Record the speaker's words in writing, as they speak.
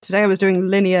Today I was doing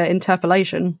linear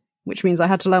interpolation, which means I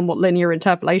had to learn what linear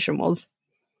interpolation was.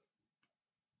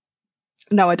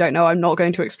 No, I don't know. I'm not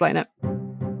going to explain it.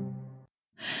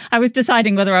 I was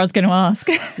deciding whether I was going to ask.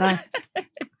 No.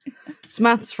 It's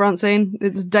maths, Francine.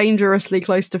 It's dangerously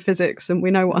close to physics, and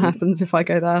we know what happens if I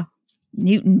go there.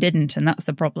 Newton didn't, and that's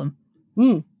the problem.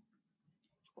 I'm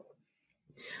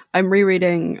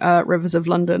rereading Rivers of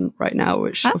London right now,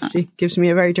 which obviously gives me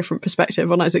a very different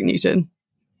perspective on Isaac Newton.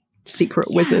 Secret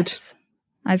wizard.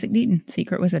 Isaac Newton,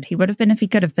 secret wizard. He would have been if he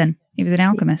could have been. He was an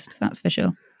alchemist, that's for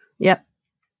sure. Yep.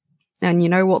 And you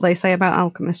know what they say about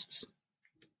alchemists?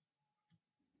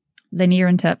 Linear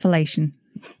interpolation.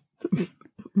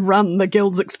 Run, the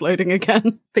guild's exploding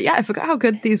again. But yeah, I forgot how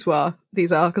good these are,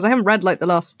 because I haven't read like the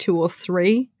last 2 or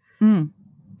 3.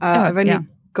 I've only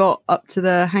got up to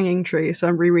the Hanging Tree, so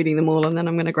I'm rereading them all, and then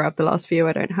I'm going to grab the last few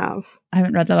I don't have. I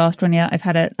haven't read the last one yet. I've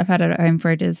had it at home for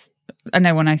ages. I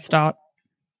know when I start,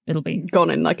 it'll be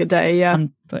gone in like a day. Yeah,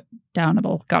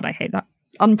 unputdownable. God, I hate that.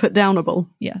 Unputdownable.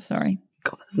 Yeah, sorry.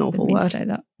 God, that's an awful word. Say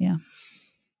that. Yeah.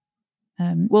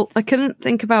 Well, I couldn't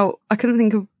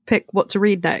pick what to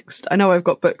read next. I know I've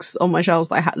got books on my shelves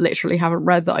that I literally haven't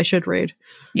read that I should read.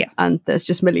 Yeah. And there's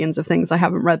just millions of things I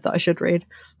haven't read that I should read.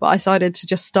 But I decided to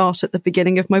just start at the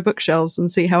beginning of my bookshelves and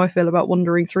see how I feel about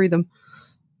wandering through them.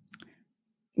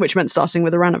 Which meant starting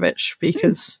with Aranovich,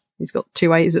 because he's got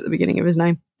 2 A's at the beginning of his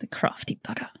name. The crafty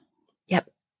bugger. Yep.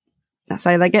 That's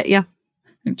how they get you.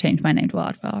 I've changed my name to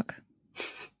Aardvark.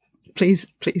 Please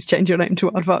change your name to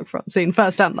Aardvark, Francine.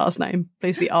 First and last name.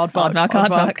 Please be Aardvark.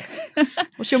 Aardvark.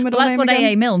 What's your middle name? That's what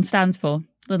again? AA Milne stands for.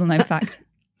 Little known fact.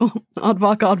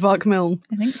 Aardvark Milne.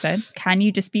 I think so. Can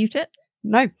you dispute it?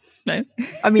 No.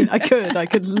 I mean, I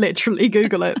could literally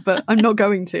Google it, but I'm not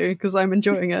going to because I'm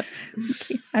enjoying it.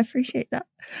 I appreciate that.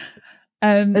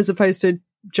 As opposed to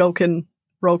Jolkin,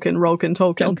 Rolkin,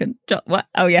 Tolkien. What?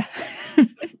 Oh, yeah.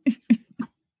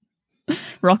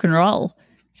 Rock and roll.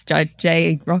 It's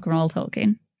J. Rock and roll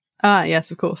Tolkien. Ah,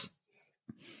 yes, of course.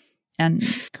 And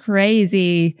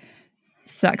crazy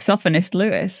saxophonist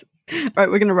Lewis. Right,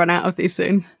 we're going to run out of these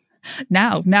soon.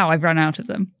 Now I've run out of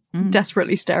them.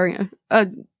 Desperately staring at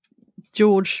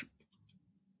George.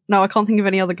 No, I can't think of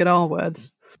any other good R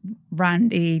words.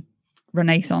 Randy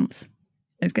Renaissance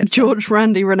is good. George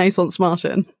Randy Renaissance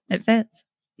Martin. It fits.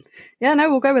 Yeah,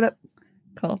 no, we'll go with it.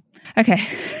 Cool. Okay.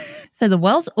 So the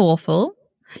world's awful.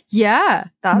 Yeah,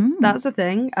 that's a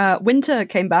thing. Winter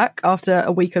came back after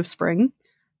a week of spring,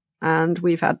 and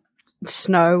we've had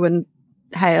snow and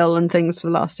hail and things for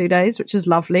the last 2 days, which is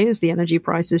lovely as the energy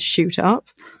prices shoot up.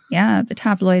 Yeah, the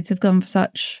tabloids have gone for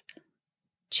such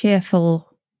cheerful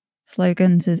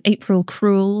slogans as April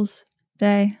Cruels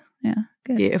Day. Yeah,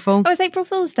 good. Beautiful. Oh, it's April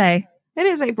Fool's Day. It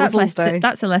is April Fool's Day.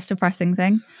 That's a less depressing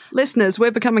thing. Listeners,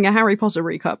 we're becoming a Harry Potter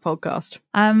recap podcast.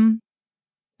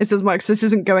 This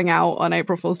isn't going out on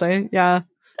April Fool's Day. Yeah.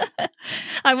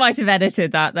 I might have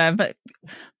edited that there, but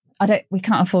we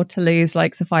can't afford to lose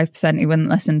like the 5% who wouldn't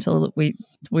listen until we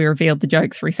revealed the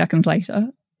joke 3 seconds later.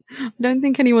 I don't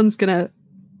think anyone's going to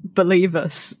believe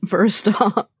us for a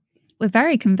start. We're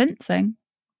very convincing.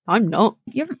 I'm not.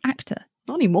 You're an actor.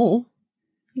 Not anymore.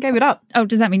 I gave it up. Oh,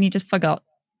 does that mean you just forgot?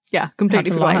 Yeah, completely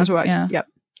forgot how to act. Yeah. Yep.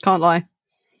 Can't lie.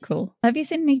 Cool. Have you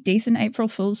seen any decent April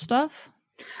Fool's stuff?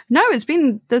 No,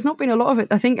 there's not been a lot of it.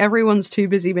 I think everyone's too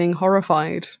busy being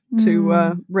horrified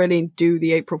to really do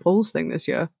the April Fool's thing this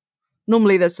year.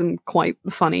 Normally there's some quite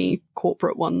funny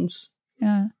corporate ones.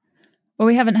 Yeah. Well,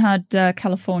 we haven't had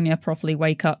California properly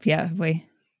wake up yet, have we?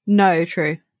 No,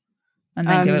 true. And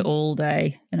they do it all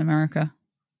day in America.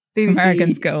 BBC,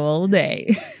 Americans go all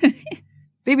day.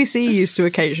 BBC used to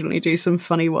occasionally do some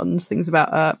funny ones, things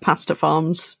about pasta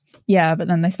farms. Yeah, but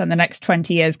then they spent the next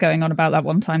 20 years going on about that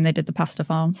one time they did the pasta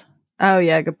farms. Oh,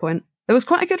 yeah, good point. There was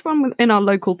quite a good one in our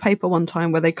local paper one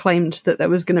time where they claimed that there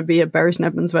was going to be a Bury St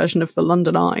Edmunds version of the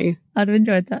London Eye. I'd have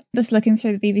enjoyed that. Just looking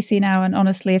through the BBC now, and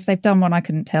honestly, if they've done one, I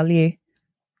couldn't tell you.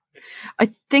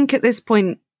 I think at this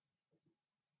point,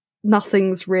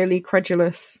 nothing's really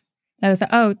credulous. There was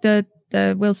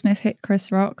the Will Smith hit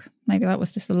Chris Rock. Maybe that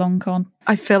was just a long con.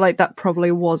 I feel like that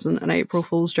probably wasn't an April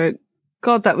Fool's joke.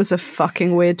 God, that was a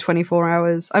fucking weird 24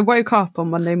 hours. I woke up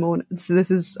on Monday morning. So this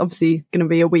is obviously going to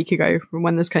be a week ago from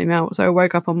when this came out. So I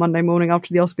woke up on Monday morning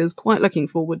after the Oscars, quite looking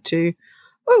forward to,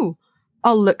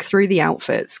 I'll look through the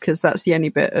outfits because that's the only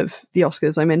bit of the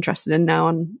Oscars I'm interested in now.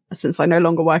 And since I no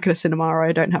longer work at a cinema,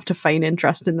 I don't have to feign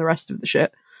interest in the rest of the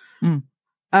shit.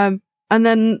 And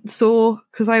then saw,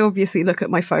 because I obviously look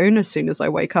at my phone as soon as I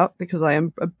wake up because I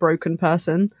am a broken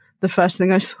person. The first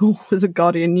thing I saw was a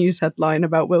Guardian news headline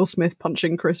about Will Smith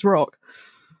punching Chris Rock.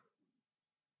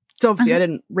 So obviously I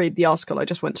didn't read the article, I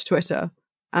just went to Twitter.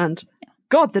 And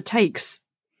God, the takes,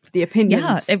 the opinions.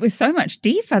 Yeah, it was so much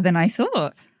deeper than I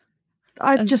thought.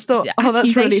 I just thought, oh,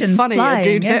 that's really funny. A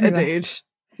dude hit a dude.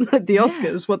 Like the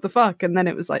Oscars, what the fuck? And then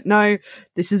it was like, no,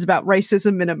 this is about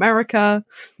racism in America.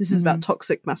 This is about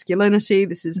toxic masculinity.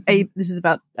 This is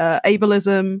about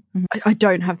ableism. I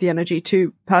don't have the energy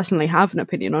to personally have an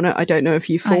opinion on it. I don't know if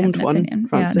you formed one,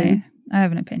 Francine. I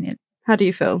have an opinion. How do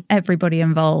you feel? Everybody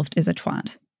involved is a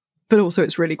twat. But also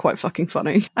it's really quite fucking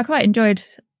funny. I quite enjoyed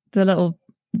the little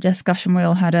discussion we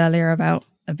all had earlier about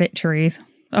obituaries.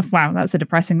 Oh, wow, that's a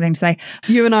depressing thing to say.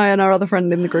 You and I and our other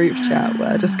friend in the group chat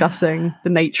were discussing the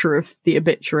nature of the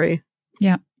obituary.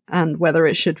 Yeah. And whether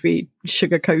it should be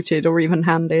sugar-coated or even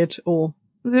handed, or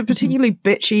was it a particularly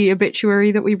bitchy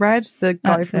obituary that we read? The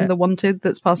guy from The Wanted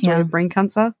that's passed away with brain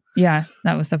cancer? Yeah,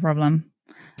 that was the problem.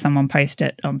 Someone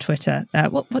posted on Twitter.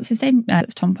 What's his name?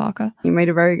 It's Tom Parker. You made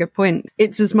a very good point.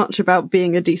 It's as much about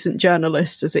being a decent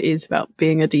journalist as it is about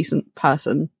being a decent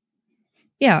person.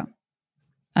 Yeah.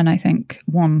 And I think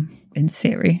one, in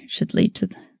theory, should lead to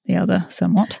the other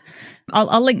somewhat.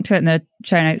 I'll link to it in the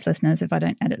show notes, listeners, if I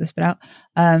don't edit this bit out.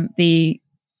 The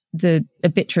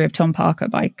obituary of Tom Parker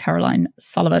by Caroline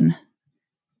Sullivan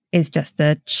is just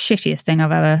the shittiest thing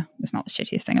I've ever... It's not the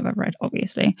shittiest thing I've ever read,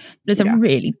 obviously. But it's a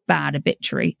really bad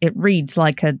obituary. It reads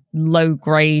like a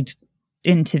low-grade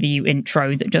interview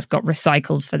intro that just got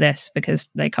recycled for this because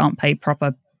they can't pay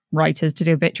proper writers to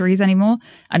do obituaries anymore.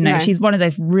 And no, she's one of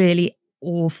those really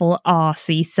awful,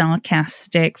 arsey,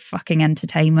 sarcastic fucking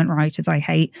entertainment writers I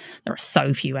hate. There are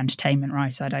so few entertainment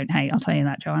writers I don't hate, I'll tell you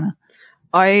that, Joanna.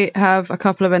 I have a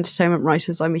couple of entertainment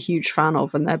writers I'm a huge fan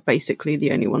of, and they're basically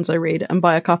the only ones I read. And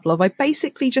by a couple of, I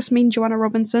basically just mean Joanna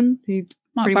Robinson, who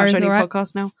pretty much only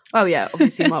podcasts now. Oh yeah,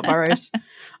 obviously Mark Burrows.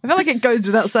 I feel like it goes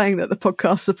without saying that the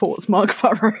podcast supports Mark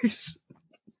Burrows.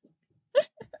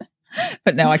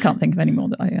 But no, I can't think of any more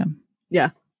that I am.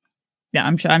 Yeah,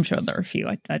 I'm sure there are a few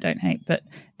I don't hate, but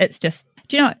it's just,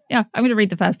 do you know what? Yeah, I'm going to read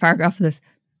the first paragraph of this.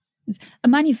 A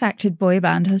manufactured boy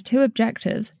band has two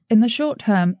objectives. In the short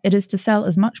term, it is to sell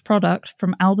as much product,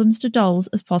 from albums to dolls,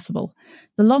 as possible.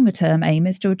 The longer term aim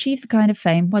is to achieve the kind of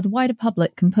fame where the wider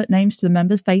public can put names to the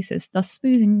members' faces, thus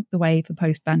smoothing the way for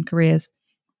post-band careers.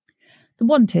 The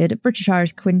Wanted, a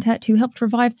British-Irish quintet who helped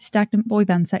revive the stagnant boy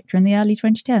band sector in the early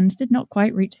 2010s, did not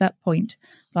quite reach that point.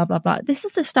 Blah, blah, blah. This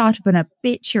is the start of an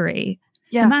obituary.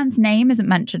 Yeah. The man's name isn't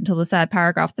mentioned till the third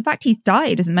paragraph. The fact he's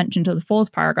died isn't mentioned till the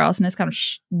fourth paragraph, and it's kind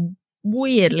of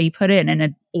weirdly put in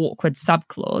an awkward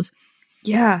subclause.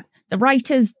 Yeah. The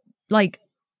writer's,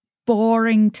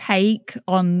 boring take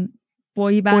on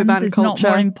boy bands is culture.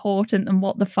 Not more important than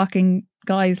what the fucking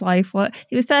guy's life was.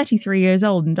 He was 33 years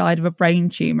old and died of a brain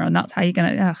tumour, and that's how you're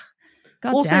going to...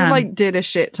 Also, did a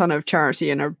shit ton of charity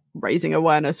and raising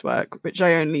awareness work, which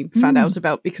I only found out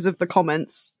about because of the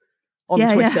comments on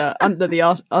Twitter under the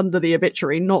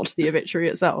obituary, not the obituary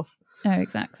itself. Oh,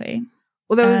 exactly.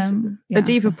 Well, there was a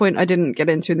deeper point I didn't get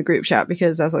into in the group chat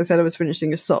because, as I said, I was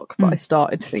finishing a sock, but I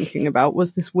started thinking about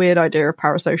was this weird idea of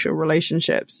parasocial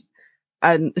relationships,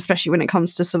 and especially when it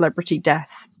comes to celebrity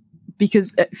death,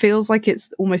 because it feels like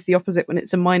it's almost the opposite when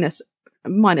it's a minor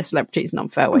celebrity is an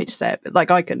unfair way to say it, but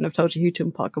I couldn't have told you who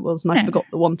Tom Parker was, and I forgot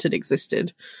The Wanted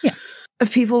existed. Yeah. Of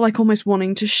people almost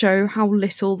wanting to show how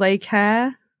little they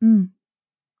care.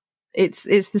 It's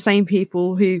the same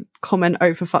people who comment,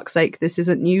 oh, for fuck's sake, this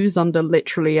isn't news, under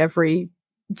literally every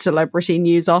celebrity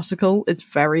news article. It's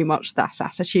very much that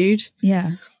attitude.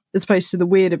 Yeah. As opposed to the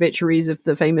weird obituaries of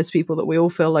the famous people that we all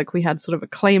feel like we had sort of a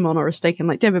claim on or a stake in,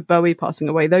 like David Bowie passing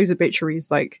away. Those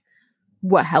obituaries,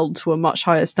 were held to a much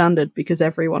higher standard because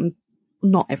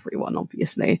not everyone,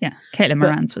 obviously. Yeah. Caitlin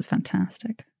Moran's was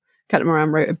fantastic. Caitlin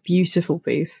Moran wrote a beautiful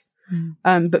piece.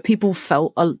 But people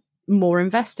felt more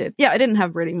invested. Yeah, I didn't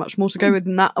have really much more to go with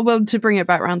than that. Well, to bring it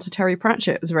back around to Terry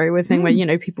Pratchett, it was a very weird thing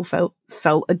where, people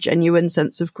felt a genuine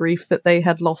sense of grief that they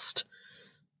had lost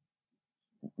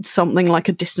something like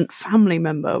a distant family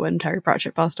member when Terry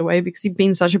Pratchett passed away, because he'd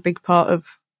been such a big part of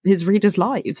his readers'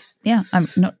 lives. Yeah, I'm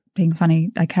not being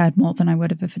funny. I cared more than I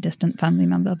would have if a distant family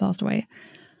member passed away.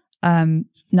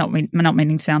 Not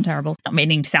meaning to sound terrible. Not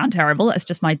meaning to sound terrible. That's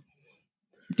just my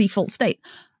default state.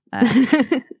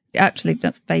 Actually,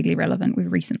 that's vaguely relevant. We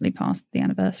recently passed the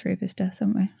anniversary of his death,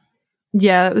 haven't we?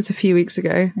 Yeah, that was a few weeks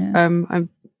ago. Yeah.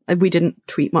 We didn't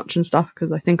tweet much and stuff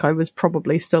because I think I was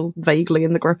probably still vaguely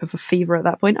in the grip of a fever at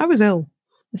that point. I was ill.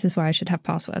 This is why I should have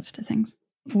passwords to things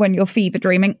for when you're fever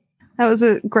dreaming. That was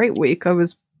a great week. I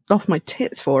was off my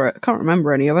tits for it. I can't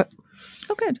remember any of it.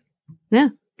 Oh, good. Yeah,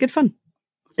 good fun.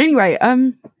 Anyway,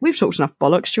 we've talked enough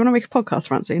bollocks. Do you want to make a podcast,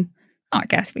 Francine? I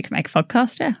guess we can make a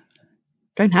podcast, yeah.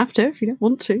 Don't have to if you don't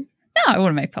want to. No, I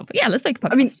want to make a podcast. Yeah, let's make a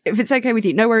podcast. I mean, if it's okay with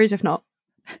you, no worries if not.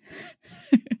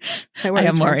 No I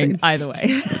worries, am worrying Francine. either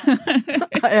way.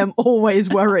 I am always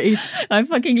worried. I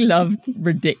fucking love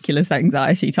ridiculous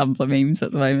anxiety Tumblr memes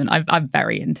at the moment. I'm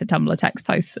very into Tumblr text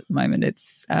posts at the moment.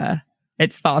 It's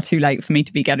far too late for me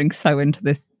to be getting so into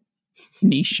this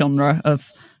niche genre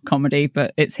of comedy,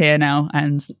 but it's here now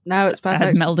and No, it's it has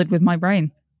perfect. melded with my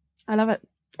brain. I love it.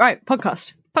 Right,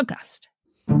 podcast.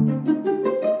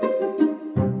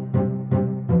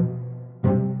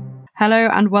 Hello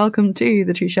and welcome to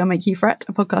The Truth Shall Make You Fret,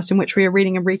 a podcast in which we are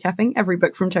reading and recapping every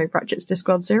book from Terry Pratchett's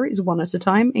Discworld series, one at a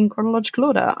time, in chronological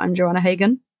order. I'm Joanna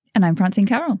Hagan. And I'm Francine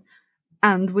Carroll.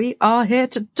 And we are here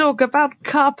to talk about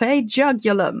Carpe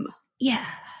Jugulum. Yeah.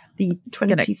 The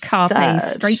Gonna 23rd. carpe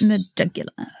straight in the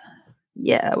jugular.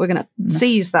 Yeah, we're going to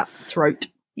seize that throat.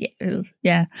 Yeah. Ugh,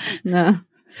 yeah. No,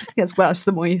 it gets worse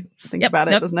the more you think about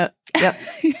it, Yep. doesn't it? Yep.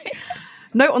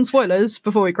 Note on spoilers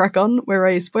before we crack on. We're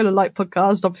a spoiler-light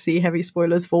podcast, obviously heavy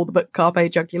spoilers for the book Carpe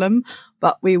Jugulum,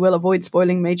 but we will avoid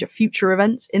spoiling major future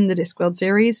events in the Discworld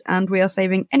series, and we are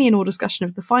saving any and all discussion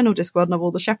of the final Discworld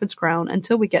novel, The Shepherd's Crown,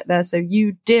 until we get there, so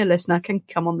you, dear listener, can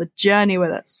come on the journey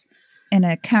with us. In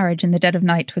a carriage in the dead of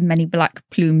night with many black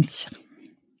plumes.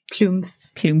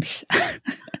 Plumes.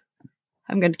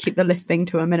 I'm going to keep the lisping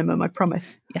to a minimum, I promise.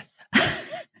 Yes.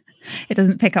 It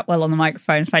doesn't pick up well on the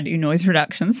microphone if I do noise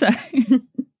reduction, so...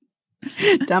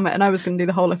 Damn it, and I was going to do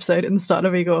the whole episode in the start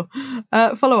of Igor.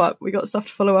 Follow up. We got stuff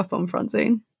to follow up on,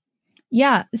 Francine.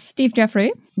 Yeah, Steve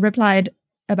Jeffrey replied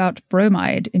about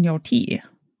bromide in your tea.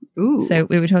 Ooh. So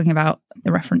we were talking about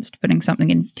the reference to putting something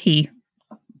in tea,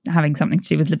 having something to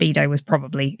do with libido was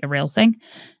probably a real thing.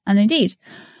 And indeed,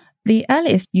 the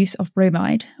earliest use of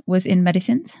bromide was in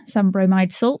medicines. Some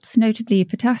bromide salts, notably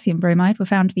potassium bromide, were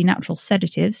found to be natural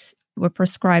sedatives, were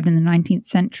prescribed in the 19th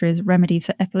century as a remedy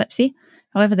for epilepsy.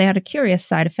 However, they had a curious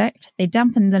side effect. They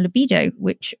dampened the libido,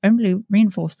 which only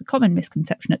reinforced the common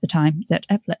misconception at the time that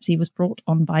epilepsy was brought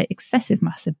on by excessive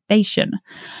masturbation.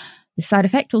 The side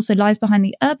effect also lies behind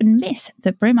the urban myth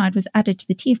that bromide was added to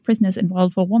the tea of prisoners and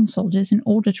World War I soldiers in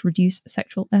order to reduce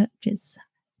sexual urges.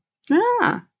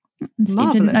 Ah, And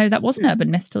Steve didn't know marvellous. that was an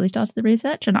urban myth till he started the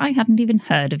research, and I hadn't even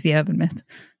heard of the urban myth.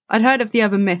 I'd heard of the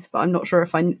urban myth, but I'm not sure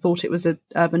if I thought it was an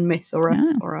urban myth or a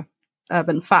Yeah. or a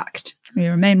urban fact. You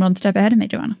remain one step ahead of me,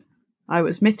 Joanna. I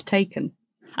was myth taken.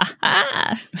 Ha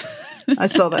ha! I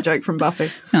stole that joke from Buffy.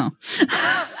 No.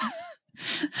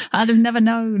 I'd have never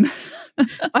known.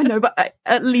 I know, but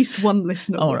at least one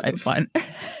listener. All would right, have. fine.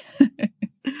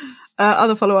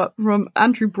 Other follow-up from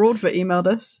Andrew Broadfoot emailed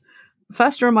us.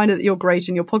 First, a reminder that you're great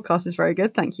and your podcast is very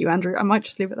good. Thank you, Andrew. I might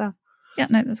just leave it there. Yeah,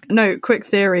 no, that's good. No, quick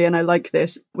theory, and I like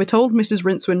this. We're told Mrs.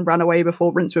 Rincewind ran away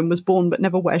before Rincewind was born, but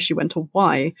never where she went or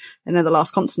why. And in The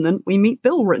Last Consonant, we meet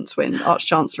Bill Rincewind,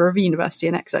 Arch-Chancellor of the University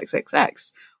in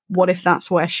XXXX. What if that's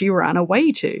where she ran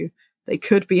away to? They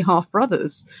could be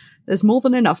half-brothers. There's more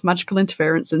than enough magical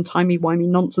interference and timey-wimey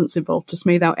nonsense involved to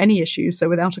smooth out any issues, so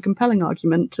without a compelling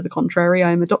argument to the contrary,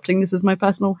 I am adopting this as my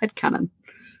personal headcanon,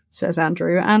 says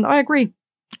Andrew, and I agree.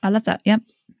 I love that. Yep.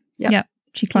 Yep. Yep.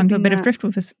 She climbed to a Keeping bit of that-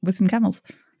 driftwood with some camels.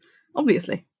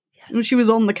 Obviously. Well, she was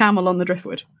on the camel on the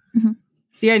driftwood. Mhm.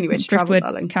 It's the only way to travel, Driftwood,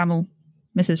 darling. camel,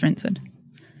 Mrs. Rincewind.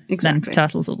 Exactly. Then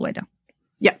turtles all the way down.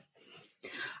 Yeah.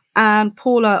 And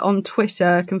Paula on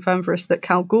Twitter confirmed for us that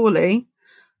Kalgoorlie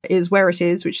is where it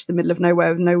is, which is the middle of nowhere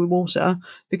with no water,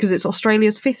 because it's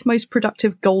Australia's 5th most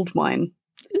productive gold mine.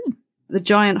 Ooh. The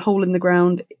giant hole in the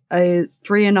ground is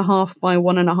 3.5 by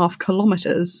 1.5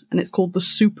 kilometres, and it's called the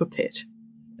Super Pit.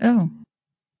 Oh,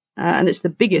 And it's the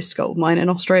biggest gold mine in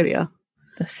Australia.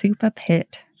 the super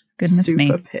pit. Goodness Super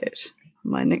me. Pit,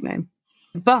 my nickname.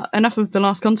 But enough of The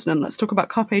Last Continent, let's talk about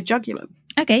Carpe Jugulum.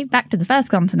 Okay, back to the first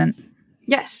continent.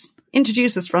 Yes,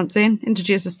 introduce us, Francine.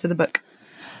 Introduce us to the book.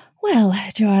 Well,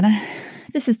 Joanna,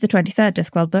 this is the 23rd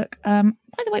Discworld book. By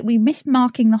the way, we missed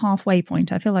marking the halfway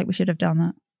point. I feel like we should have done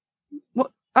that.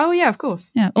 What? Oh, yeah, of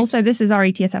course. Yeah. Also, this is our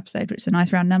 80th episode, which is a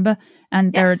nice round number.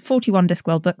 And there are Yes. 41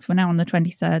 Discworld books. We're now on the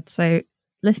 23rd. So,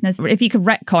 listeners, if you could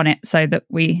retcon it so that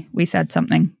we said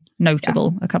something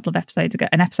notable a couple of episodes ago,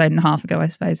 an episode and a half ago, I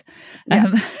suppose.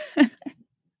 Yeah.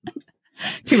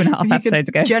 2.5 If you episodes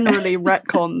could ago. generally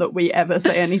retcon that we ever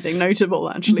say anything notable,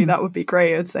 actually, that would be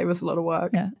great. It'd save us a lot of work.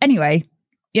 Yeah. Anyway,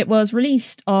 it was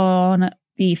released on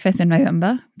the 5th of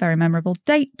November. Very memorable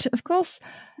date, of course,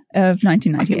 of I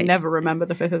 1998. can never remember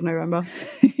the 5th of November.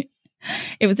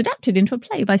 It was adapted into a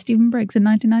play by Stephen Briggs in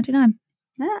 1999.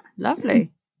 Yeah, lovely.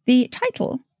 The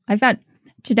title, I've had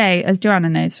today, as Joanna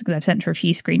knows, because I've sent her a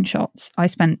few screenshots, I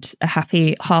spent a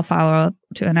happy half hour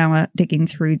to an hour digging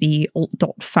through the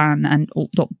alt.fan and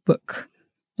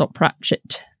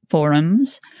alt.book.pratchett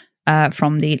forums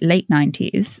from the late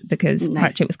 90s, because Nice.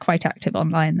 Pratchett was quite active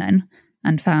online then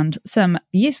and found some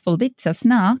useful bits of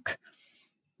snark.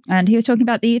 And he was talking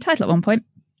about the title at one point.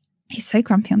 He's so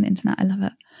grumpy on the internet. I love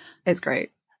it. It's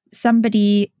great.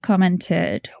 Somebody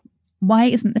commented, why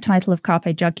isn't the title of Carpe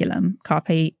Jugulum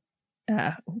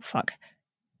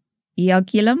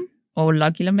Iugulum or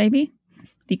Lugulum maybe?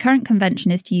 The current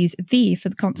convention is to use V for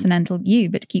the consonantal U,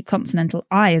 but to keep consonantal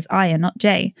I as I and not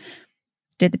J.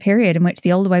 Did the period in which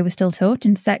the older way was still taught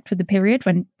intersect with the period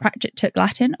when Pratchett took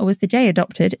Latin, or was the J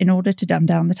adopted in order to dumb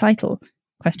down the title? ?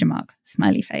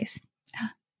 Smiley face.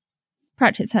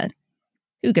 Pratchett said,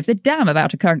 who gives a damn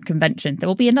about a current convention? There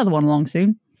will be another one along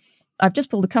soon. I've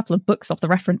just pulled a couple of books off the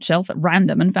reference shelf at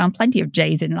random and found plenty of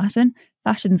J's in Latin.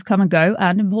 Fashions come and go,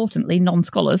 and importantly,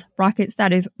 non-scholars, brackets,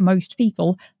 that is, most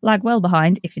people, lag well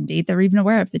behind, if indeed they're even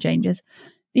aware of the changes.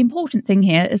 The important thing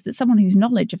here is that someone whose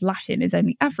knowledge of Latin is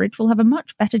only average will have a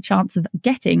much better chance of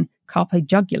getting Carpe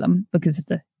Jugulum, because of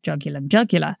the jugulum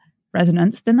jugular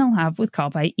resonance, than they'll have with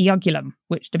Carpe Iugulum,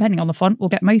 which, depending on the font, will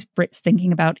get most Brits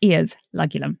thinking about ears.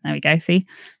 Lugulum. There we go, see?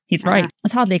 He's right.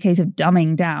 It's hardly a case of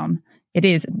dumbing down. It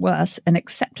is, worse, an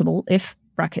acceptable, if,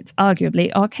 brackets,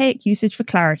 arguably, archaic usage for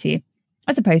clarity,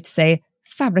 as opposed to, say,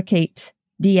 fabricate,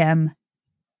 DM,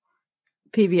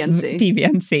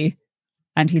 PVNC.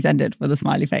 And he's ended with a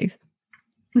smiley face.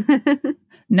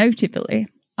 Notably,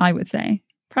 I would say,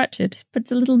 Pratchett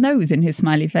puts a little nose in his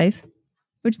smiley face,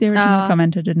 which the original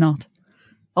commenter did not.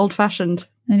 Old-fashioned.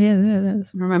 It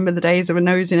is. Remember the days of a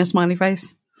nose in a smiley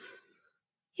face?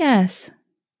 Yes.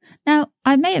 Now,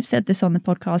 I may have said this on the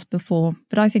podcast before,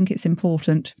 but I think it's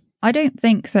important. I don't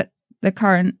think that the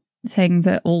current thing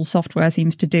that all software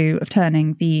seems to do of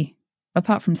turning the,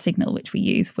 apart from Signal, which we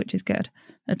use, which is good,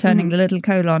 of turning the little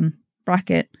colon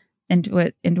bracket into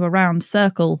a round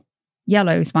circle,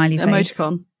 yellow smiley face.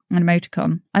 Emoticon. An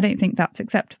emoticon. I don't think that's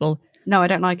acceptable. No, I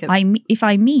don't like it. If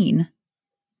I mean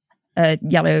a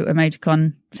yellow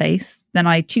emoticon face, then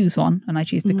I choose one, and I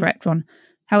choose the correct one.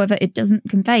 However, it doesn't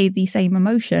convey the same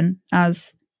emotion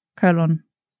as colon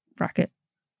bracket.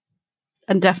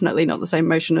 And definitely not the same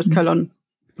motion as colon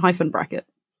hyphen bracket.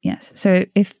 Yes. So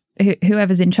if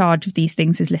whoever's in charge of these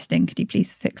things is listening, could you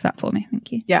please fix that for me?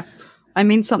 Thank you. Yeah. I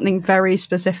mean something very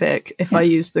specific if I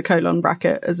use the colon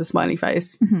bracket as a smiley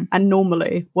face. And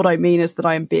normally what I mean is that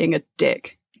I am being a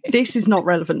dick. This is not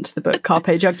relevant to the book Carpe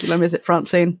Jugulum, is it,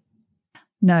 Francine?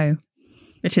 No,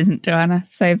 it isn't, Joanna.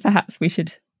 So perhaps we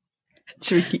should...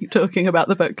 Should we keep talking about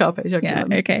the book Carpe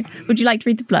Jugulum? Yeah, okay. Would you like to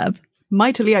read the blurb?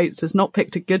 Mightily Oates has not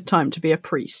picked a good time to be a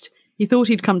priest. He thought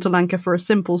he'd come to Lanka for a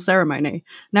simple ceremony.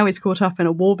 Now he's caught up in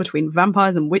a war between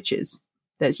vampires and witches.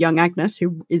 There's young Agnes,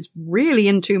 who is really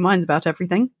in two minds about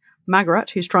everything.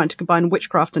 Margaret, who's trying to combine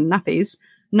witchcraft and nappies.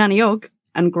 Nanny Og,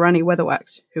 and Granny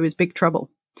Weatherwax, who is big trouble.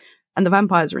 And the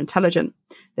vampires are intelligent.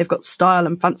 They've got style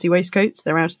and fancy waistcoats,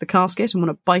 they're out of the casket and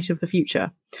want a bite of the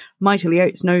future. Mightily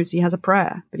Oates knows he has a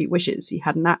prayer, but he wishes he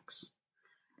had an axe.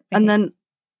 And then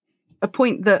a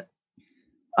point that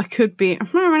I could be,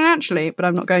 actually, but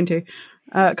I'm not going to.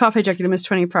 Carpe Jugulum is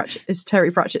Terry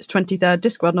Pratchett's 23rd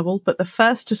Discworld novel, but the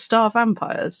first to star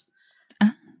vampires.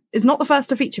 It's not the first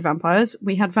to feature vampires.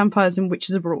 We had vampires in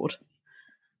Witches Abroad.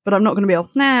 But I'm not going to be all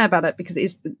about it, because it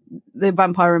is the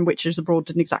vampire in Witches Abroad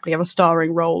didn't exactly have a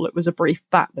starring role. It was a brief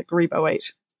bat that Grebo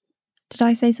ate. Did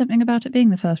I say something about it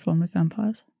being the first one with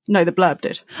vampires? No, the blurb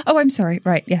did. Oh, I'm sorry.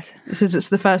 Right, yes. It says it's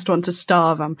the first one to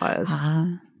star vampires.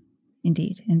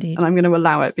 Indeed. And I'm going to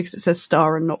allow it because it says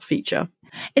star and not feature.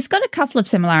 It's got a couple of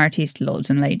similarities to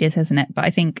Lords and Ladies, hasn't it? But I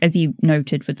think, as you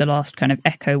noted with the last kind of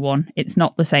Echo one, it's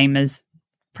not the same as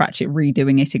Pratchett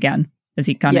redoing it again, as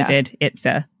he kind of did. It's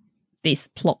this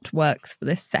plot works for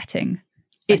this setting.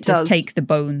 It does. Take the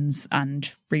bones and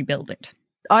rebuild it.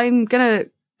 I'm going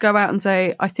to go out and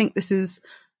say I think this is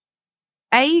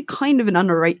a kind of an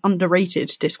underrated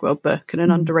Discworld book and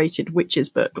an underrated Witches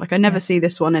book. Like, I never see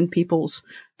this one in people's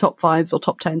top 5s or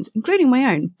top 10s, including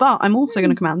my own. But I'm also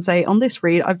going to come out and say, on this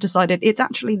read, I've decided it's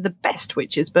actually the best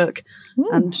Witches book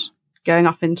and going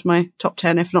up into my top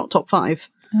 10, if not top 5.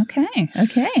 Okay.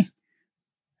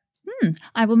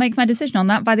 I will make my decision on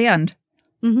that by the end.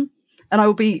 And I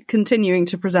will be continuing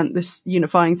to present this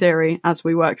unifying theory as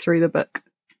we work through the book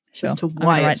as to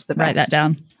why it's the best. Write that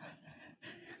down.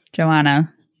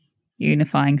 Joanna,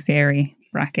 unifying theory,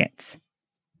 brackets,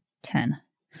 10.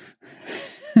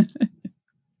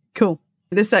 Cool.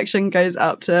 This section goes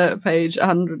up to page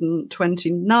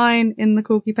 129 in the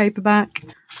Corky paperback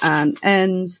and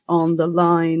ends on the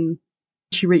line,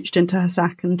 she reached into her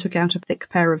sack and took out a thick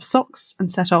pair of socks and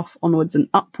set off onwards and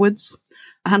upwards,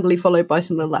 handily followed by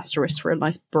some little asterisks for a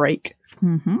nice break.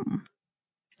 In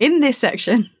this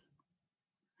section,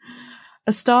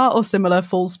 A star or similar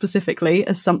falls specifically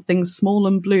as something small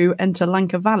and blue enter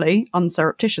Lanka Valley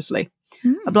unsurreptitiously.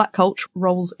 A black colt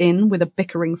rolls in with a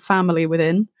bickering family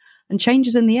within, and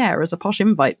changes in the air as a posh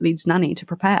invite leads Nanny to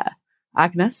prepare.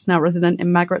 Agnes, now resident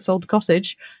in Margaret's old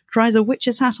cottage, tries a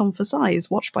witch's hat on for size,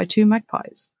 watched by 2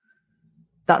 magpies.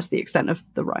 That's the extent of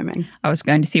the rhyming. I was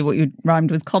going to see what you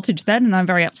rhymed with cottage then, and I'm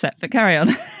very upset, but carry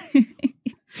on.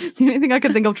 The only thing I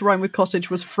could think of to rhyme with cottage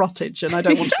was frottage, and I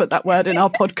don't want to put that word in our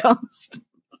podcast.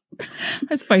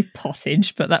 I suppose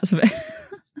pottage, but that's a bit...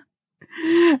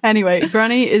 Anyway,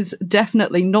 Granny is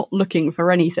definitely not looking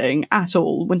for anything at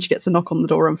all when she gets a knock on the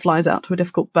door and flies out to a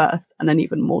difficult birth and an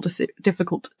even more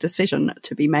difficult decision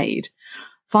to be made.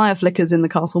 Fire flickers in the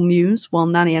castle mews, while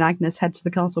Nanny and Agnes head to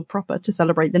the castle proper to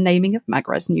celebrate the naming of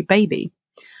Magret's new baby.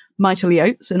 Mightily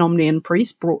Oates, an Omnian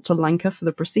priest brought to Lanka for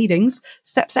the proceedings,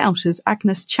 steps out as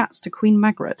Agnes chats to Queen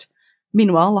Margaret.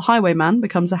 Meanwhile, a highwayman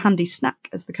becomes a handy snack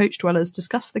as the coach dwellers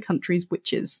discuss the country's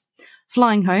witches.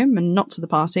 Flying home, and not to the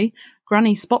party,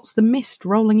 Granny spots the mist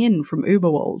rolling in from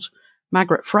Uberwald.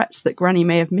 Margaret frets that Granny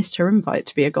may have missed her invite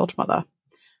to be a godmother.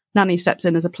 Nanny steps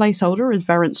in as a placeholder as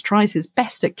Verence tries his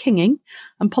best at kinging,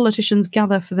 and politicians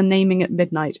gather for the naming at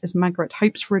midnight as Margaret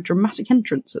hopes for a dramatic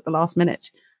entrance at the last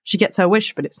minute. She gets her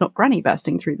wish, but it's not Granny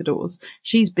bursting through the doors.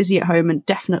 She's busy at home and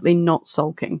definitely not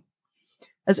sulking.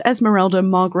 As Esmeralda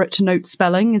Margaret Note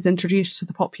Spelling is introduced to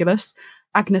the populace,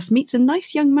 Agnes meets a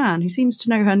nice young man who seems to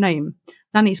know her name.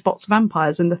 Nanny spots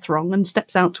vampires in the throng and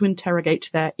steps out to interrogate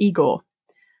their Igor.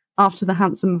 After the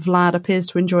handsome Vlad appears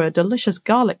to enjoy a delicious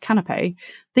garlic canapé,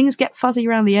 things get fuzzy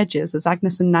around the edges as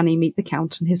Agnes and Nanny meet the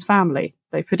Count and his family,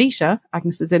 though Perdita,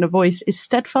 Agnes's inner voice, is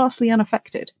steadfastly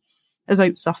unaffected. As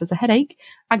Oates suffers a headache,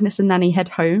 Agnes and Nanny head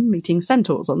home, meeting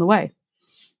centaurs on the way.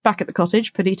 Back at the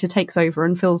cottage, Perdita takes over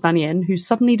and fills Nanny in, who's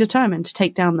suddenly determined to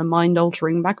take down the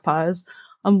mind-altering magpies,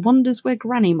 and wonders where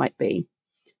Granny might be.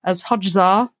 As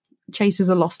Hodgzar chases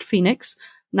a lost phoenix,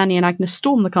 Nanny and Agnes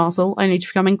storm the castle, only to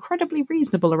become incredibly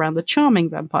reasonable around the charming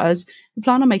vampires who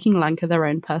plan on making Lanka their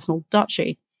own personal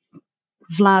duchy.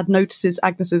 Vlad notices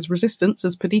Agnes's resistance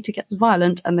as Perdita gets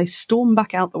violent, and they storm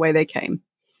back out the way they came.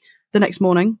 The next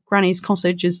morning, Granny's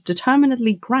cottage is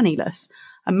determinedly grannyless,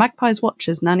 and magpies watch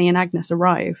as Nanny and Agnes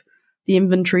arrive. The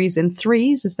inventory's in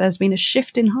threes as there's been a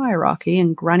shift in hierarchy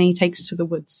and Granny takes to the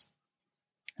woods.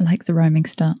 I like the rhyming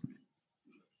start.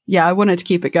 Yeah, I wanted to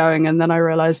keep it going, and then I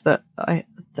realised that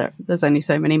there's only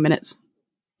so many minutes.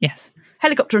 Yes.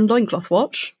 Helicopter and loincloth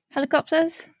watch.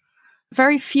 Helicopters?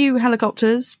 Very few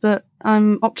helicopters, but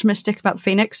I'm optimistic about the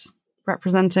Phoenix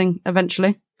representing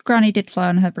eventually. Granny did fly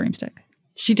on her broomstick.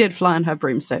 She did fly on her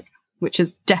broomstick, which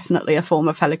is definitely a form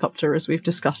of helicopter, as we've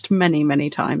discussed many, many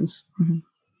times. Mm-hmm.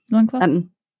 Loincloth?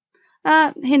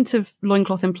 And hint of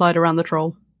loincloth implied around the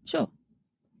troll. Sure.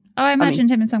 Oh, I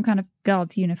imagined him in some kind of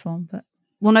guard's uniform, but...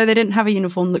 Well, no, they didn't have a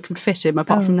uniform that could fit him,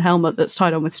 apart from the helmet that's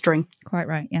tied on with string. Quite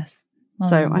right, yes. Well,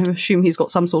 so I assume he's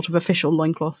got some sort of official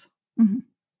loincloth. Mm-hmm.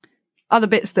 Other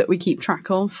bits that we keep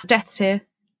track of. Death's here.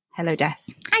 Hello, Death.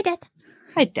 Hi, Death.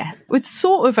 Hi, Death. It's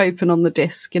sort of open on the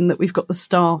disc in that we've got the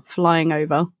star flying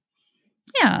over.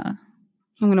 Yeah.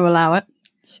 I'm going to allow it.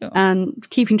 Sure. And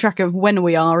keeping track of when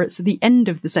we are, it's the end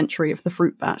of the century of the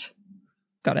fruit bat.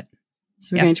 Got it.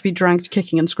 So we're going to be dragged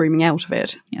kicking and screaming out of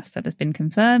it. Yes, that has been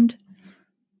confirmed.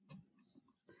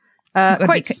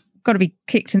 Quotes. Got to be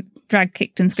dragged,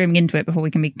 kicked and screaming into it before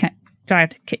we can be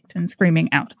dragged, kicked and screaming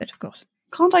out of it, of course.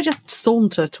 Can't I just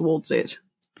saunter towards it?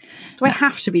 Do I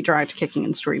have to be dragged kicking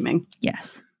and screaming?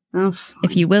 Yes. Oh,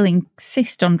 if you will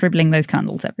insist on dribbling those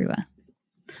candles everywhere.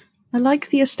 I like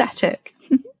the aesthetic.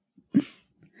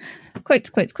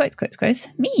 Quotes.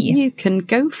 Me. You can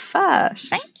go first.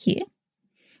 Thank you.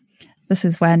 This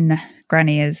is when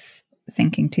Granny is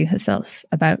thinking to herself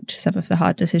about some of the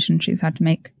hard decisions she's had to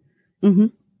make. Mm-hmm.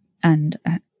 And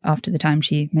after the time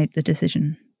she made the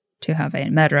decision to have a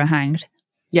murderer hanged.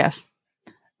 Yes.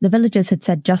 The villagers had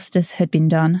said justice had been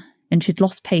done, and she'd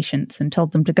lost patience and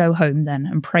told them to go home then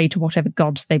and pray to whatever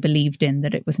gods they believed in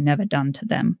that it was never done to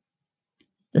them.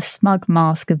 The smug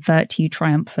mask of virtue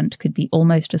triumphant could be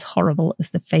almost as horrible as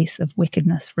the face of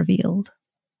wickedness revealed.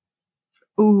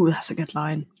 Ooh, that's a good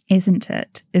line. Isn't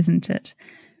it?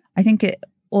 I think it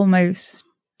almost...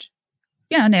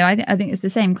 Yeah, no, I think it's the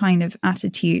same kind of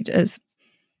attitude as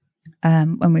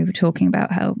when we were talking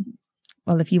about how,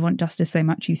 well, if you want justice so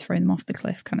much, you throw them off the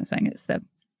cliff kind of thing. It's the,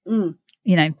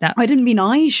 you know, that... I didn't mean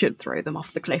I should throw them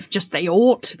off the cliff, just they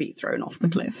ought to be thrown off the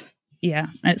cliff. Yeah,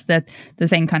 it's the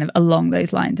same kind of along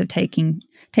those lines of taking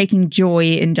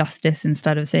joy in justice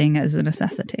instead of seeing it as a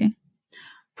necessity.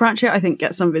 Pratchett, I think,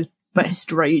 gets some of his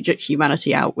best rage at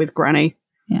humanity out with Granny.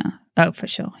 Yeah. Oh, for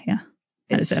sure, yeah.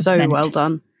 It's so well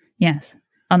done. Yes.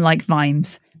 Unlike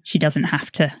Vimes, she doesn't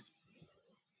have to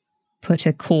put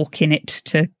a cork in it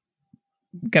to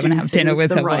go and have dinner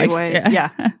with her wife. Way. Yeah.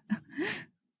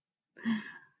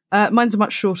 Mine's a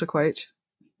much shorter quote,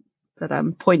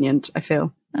 but poignant, I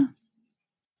feel. Oh.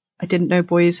 I didn't know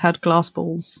boys had glass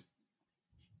balls.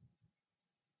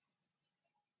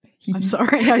 I'm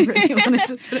sorry, I really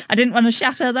wanted to... I didn't want to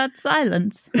shatter that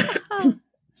silence. Oh.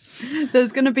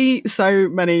 There's going to be so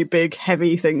many big,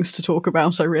 heavy things to talk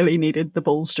about. I really needed the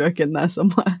balls joke in there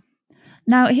somewhere.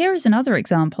 Now, here is another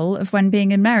example of when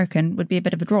being American would be a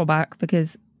bit of a drawback,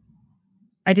 because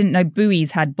I didn't know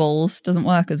buoys had balls. Doesn't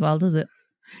work as well, does it?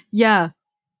 Yeah.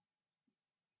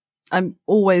 I'm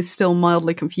always still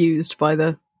mildly confused by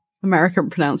the American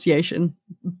pronunciation,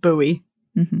 buoy.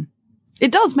 Mm-hmm.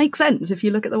 It does make sense if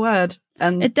you look at the word.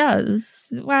 And it does.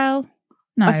 Well,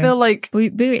 no. I feel like...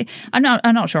 buoy. I'm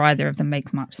not sure either of them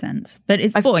makes much sense. But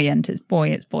it's buoyant. It's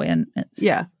buoyant.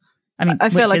 Yeah. I mean, I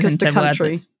feel like as the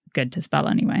country... good to spell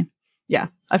anyway. Yeah.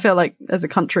 I feel like as a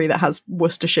country that has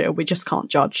Worcestershire, we just can't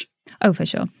judge. Oh, for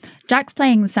sure. Jack's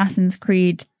playing Assassin's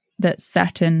Creed that's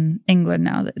set in England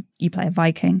now, that you play a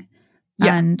Viking.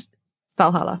 Yeah. And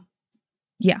Valhalla.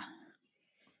 Yeah.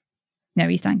 No,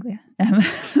 East Anglia.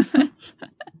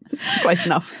 Close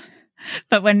enough.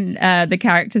 But when the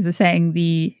characters are saying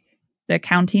the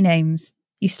county names,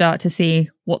 you start to see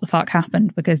what the fuck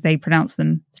happened, because they pronounce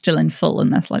them still in full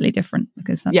and they're slightly different,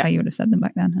 because that's how you would have said them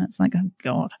back then. And it's like, oh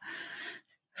God.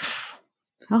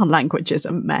 Our language is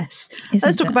a mess. Isn't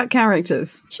Let's talk it? about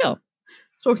characters. Sure.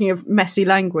 Talking of messy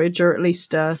language, or at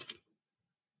least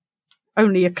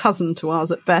only a cousin to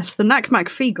ours at best, the Nakmak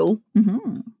Feegle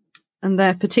and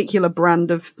their particular brand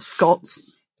of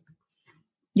Scots.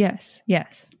 Yes,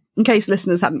 yes. In case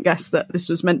listeners hadn't guessed that this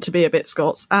was meant to be a bit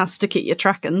Scots, stick it your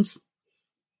trackens.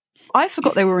 I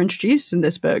forgot they were introduced in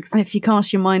this book. If you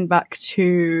cast your mind back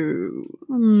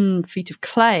to Feet of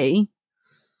Clay,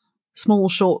 small,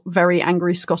 short, very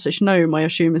angry Scottish gnome, I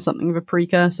assume, is something of a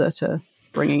precursor to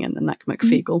bringing in the Nakmak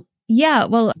Feegle. Yeah,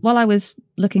 well, while I was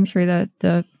looking through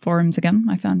the forums again,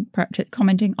 I found Pratchett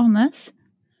commenting on this.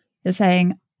 They're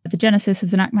saying, the genesis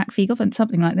of the Nakmak Feegle went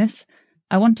something like this.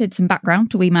 I wanted some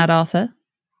background to Wee Mad Arthur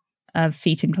of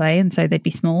Feet and Clay, and so they'd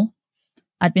be small.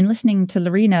 I'd been listening to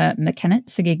Lorena McKennitt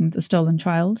singing The Stolen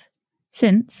Child.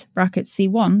 Since, brackets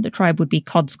C1, the tribe would be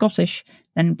Cod Scottish,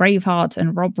 then Braveheart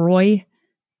and Rob Roy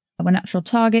were natural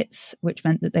targets, which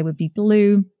meant that they would be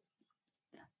blue.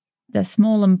 They're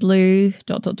small and blue, ...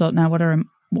 Now, what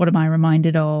am I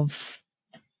reminded of?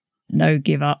 No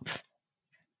Give Up.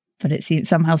 But it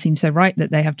somehow seems so right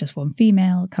that they have just one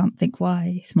female. Can't think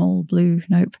why. Small, blue,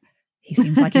 nope. He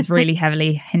seems like he's really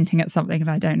heavily hinting at something,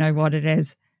 and I don't know what it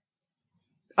is.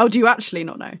 Oh, do you actually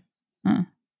not know?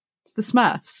 It's the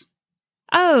Smurfs.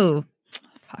 Oh,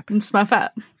 fuck. And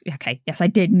Smurfette. Okay, yes, I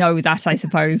did know that, I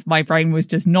suppose. My brain was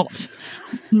just not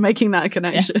making that a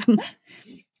connection. Yeah.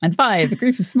 And 5, a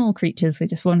group of small creatures with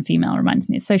just one female reminds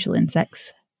me of social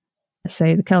insects.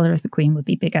 So the colour of the queen would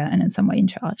be bigger and in some way in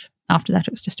charge. After that,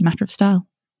 it was just a matter of style.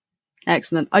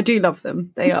 Excellent. I do love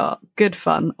them. They are good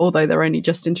fun, although they're only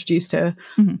just introduced here.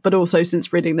 Mm-hmm. But also,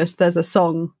 since reading this, there's a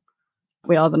song,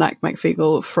 We Are the Nakmak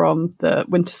Feegle, from the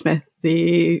Wintersmith,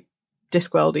 the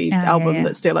Discworld album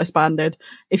that Steel Ice banded.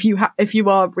 If you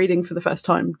are reading for the first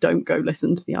time, don't go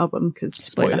listen to the album, because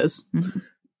spoilers. Mm-hmm.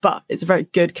 But it's a very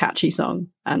good, catchy song.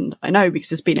 And I know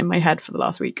because it's been in my head for the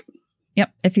last week.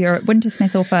 Yep. If you're at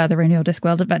Wintersmith or further in your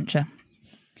Discworld adventure.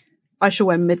 I Shall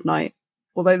Wear Midnight.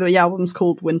 Although the album's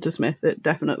called Wintersmith, it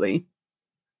definitely...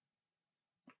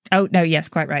 Oh, no, yes,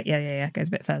 quite right. Yeah. It goes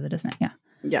a bit further, doesn't it? Yeah.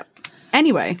 Yep.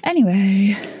 Anyway.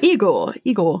 Igor.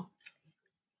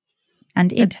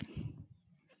 And Id.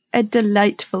 A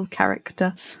delightful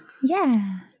character.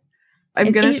 Yeah.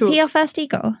 Is he your first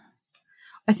Igor?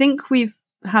 I think we've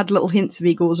had little hints of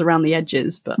Igors around the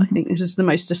edges, but I think this is the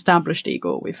most established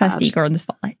Igor we've had. First Igor in the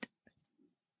spotlight.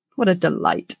 What a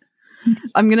delight.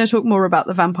 I'm going to talk more about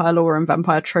the vampire lore and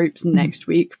vampire tropes next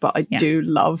week, but I do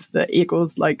love that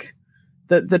Igor's like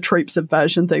the trope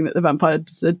subversion thing that the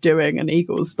vampires are doing, and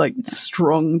Igor's like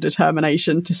strong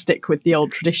determination to stick with the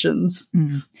old traditions.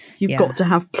 So you've got to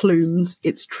have plumes.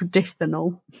 It's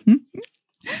traditional.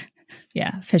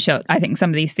 Yeah, for sure. I think some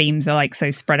of these themes are like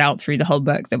so spread out through the whole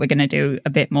book that we're going to do a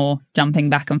bit more jumping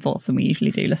back and forth than we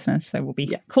usually do, listeners. So we'll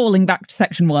be calling back to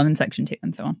section 1 and section 2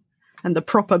 and so on. And the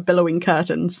proper billowing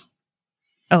curtains.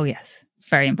 Oh, yes. It's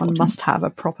very important. One must have a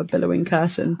proper billowing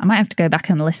curtain. I might have to go back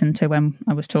and listen to when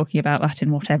I was talking about that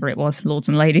in whatever it was, Lords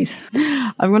and Ladies.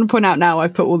 I'm going to point out now I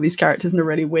put all these characters in a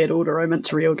really weird order. I meant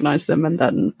to reorganise them and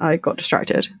then I got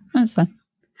distracted. That's fine.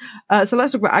 So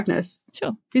let's talk about Agnes.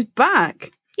 Sure. She's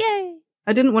back. Yay.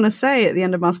 I didn't want to say at the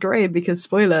end of Masquerade because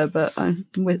spoiler, but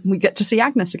we get to see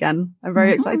Agnes again. I'm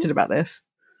very excited about this.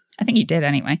 I think you did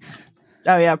anyway.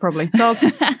 Oh yeah, probably. So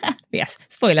yes,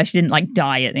 spoiler, she didn't like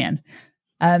die at the end.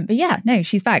 But yeah, no,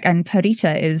 she's back, and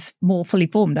Perdita is more fully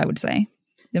formed, I would say.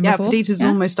 Yeah, Perdita's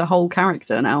almost a whole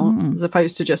character now, as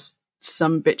opposed to just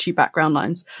some bitchy background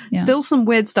lines. Yeah. Still some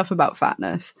weird stuff about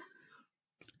fatness.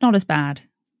 Not as bad.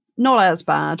 Not as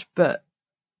bad, but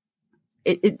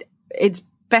it's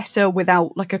better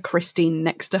without like a Christine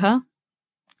next to her.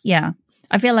 Yeah.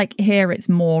 I feel like here it's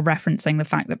more referencing the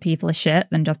fact that people are shit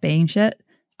than just being shit.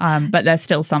 But there's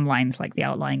still some lines like the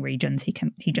outlying regions.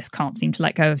 He just can't seem to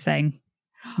let go of saying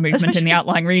movement in the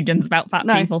outlying regions about fat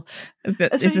people. Is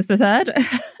this the third?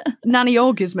 Nanny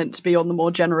Ogg is meant to be on the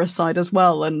more generous side as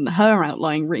well, and her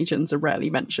outlying regions are rarely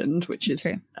mentioned, which is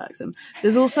irksome.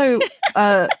 There's also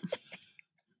I'm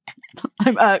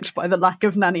irked by the lack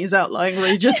of Nanny's outlying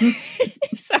regions.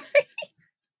 Sorry.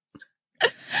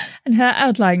 And her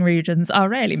outlying regions are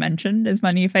rarely mentioned, is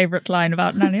my new favourite line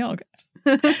about Nanny Ogg.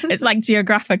 It's like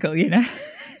geographical, you know.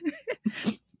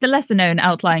 The lesser known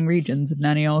outlying regions of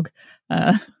Nanny Ogg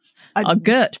are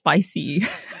girt by sea.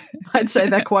 I'd say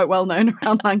they're quite well known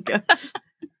around Lanka.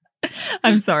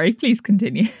 I'm sorry, please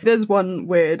continue. There's one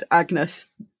weird Agnes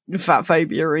fat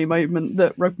phobia moment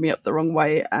that rubbed me up the wrong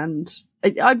way, and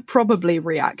I'm probably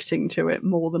reacting to it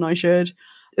more than I should.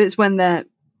 It's when they're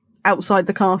outside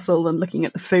the castle and looking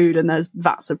at the food, and there's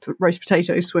vats of roast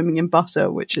potatoes swimming in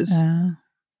butter, which is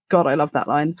God, I love that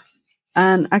line.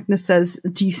 And Agnes says,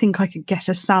 "Do you think I could get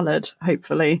a salad,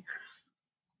 hopefully?"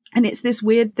 And it's this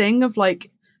weird thing of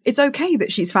like, it's okay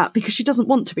that she's fat because she doesn't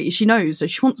want to be. She knows that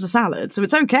she wants a salad, so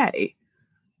it's okay.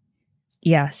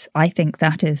 Yes, I think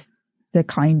that is the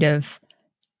kind of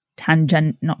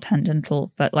not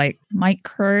tangential, but like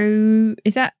micro,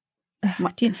 is that?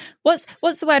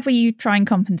 What's the word where you try and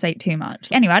compensate too much?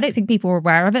 Anyway, I don't think people were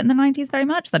aware of it in the 90s very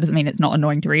much. That doesn't mean it's not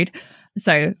annoying to read.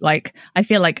 So like, I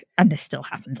feel like, and this still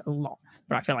happens a lot,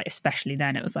 but I feel like especially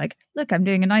then it was like, look, I'm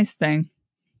doing a nice thing.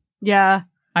 Yeah.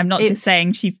 I'm not just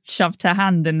saying she shoved her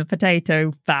hand in the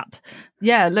potato vat.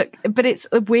 Yeah, look, but it's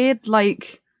a weird,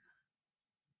 like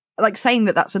saying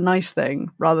that that's a nice thing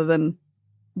rather than,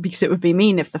 because it would be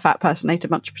mean if the fat person ate a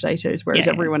bunch of potatoes, whereas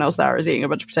everyone else there is eating a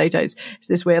bunch of potatoes. It's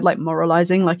this weird, like,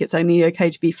 moralizing, like it's only okay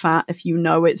to be fat if you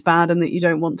know it's bad and that you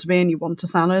don't want to be and you want a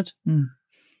salad.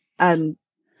 And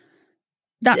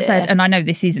that said, and I know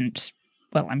this isn't,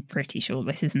 well, I'm pretty sure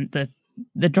this isn't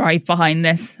the drive behind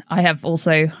this. I have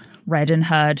also read and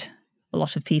heard a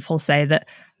lot of people say that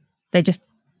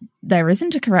there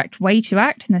isn't a correct way to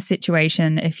act in this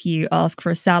situation. If you ask for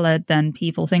a salad, then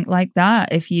people think like that.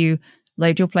 If you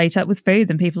load your plate up with food,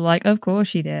 then people are like, of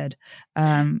course you did.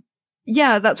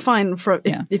 Yeah, that's fine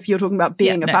if you're talking about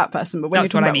being a fat person, but when you're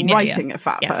talking about writing a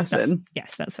fat person.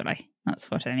 That's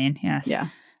what I mean. Yes. Yeah.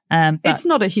 It's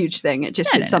not a huge thing. It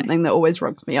just is something that always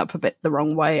rubs me up a bit the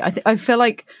wrong way. I feel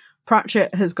like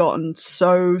Pratchett has gotten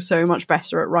so much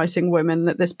better at writing women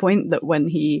at this point that when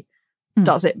he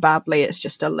does it badly, it's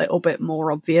just a little bit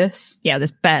more obvious. Yeah,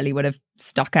 this barely would have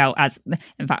stuck out as.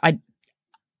 In fact, I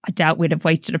doubt we'd have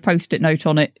wasted a post-it note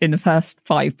on it in the first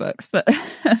 5 books, but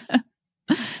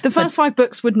the first 5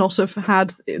 books would not have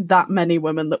had that many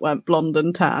women that weren't blonde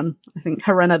and tan. I think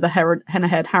Helena the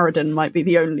Henna-haired Harridan might be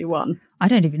the only one. I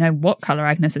don't even know what colour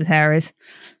Agnes's hair is.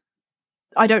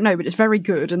 I don't know, but it's very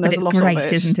good, and there's a lot of it. It's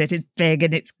great, isn't it? It's big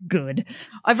and it's good.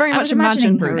 I very much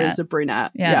imagine her as a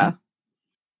brunette. Yeah.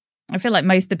 I feel like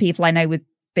most of the people I know with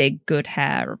big, good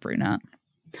hair are brunette.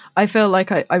 I feel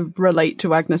like I relate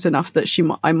to Agnes enough that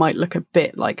I might look a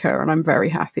bit like her, and I'm very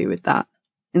happy with that,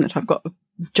 in that I've got a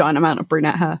giant amount of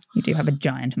brunette hair. You do have a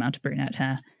giant amount of brunette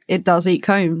hair. It does eat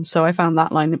combs, so I found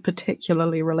that line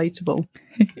particularly relatable.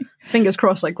 Fingers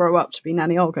crossed I grow up to be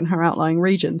Nanny Ogg and her outlying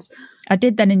regions. I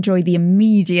did then enjoy the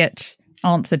immediate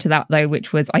answer to that, though,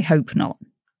 which was, I hope not.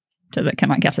 To the,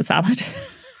 can I get a salad?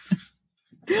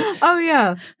 Oh,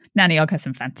 yeah. Nanny Ogg has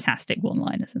some fantastic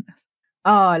one-liners in this.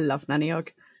 Oh, I love Nanny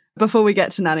Ogg. Before we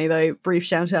get to Nanny, though, brief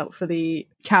shout out for the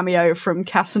cameo from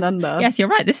Cassanunda. Yes, you're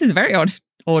right. This is a very odd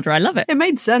order. I love it. It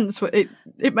made sense. It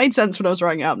made sense when I was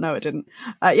writing it up. No, it didn't.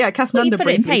 Yeah, Cassanunda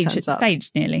briefly turns up.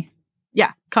 Page nearly.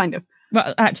 Yeah, kind of.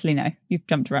 Well, actually, no. You've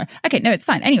jumped around. Okay, no, it's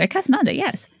fine. Anyway, Cassanunda,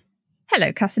 yes.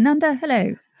 Hello, Cassanunda.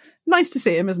 Hello. Nice to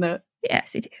see him, isn't it?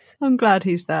 Yes, it is. I'm glad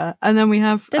he's there. And then we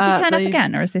have... Does he turn up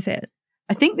again, or is this it?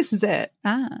 I think this is it.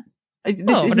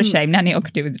 What a shame. Nanny Ogg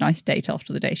could do with a nice date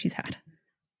after the day she's had.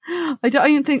 I don't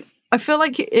even think... I feel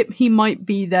like he might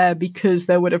be there because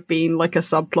there would have been like a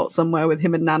subplot somewhere with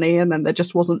him and Nanny, and then there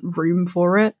just wasn't room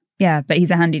for it. Yeah, but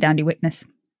he's a handy-dandy witness.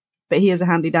 but he is a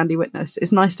handy-dandy witness.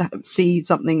 It's nice to see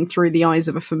something through the eyes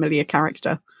of a familiar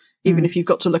character, even if you've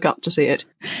got to look up to see it.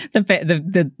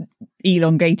 The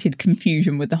elongated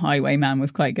confusion with the highwayman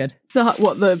was quite good.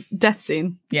 The death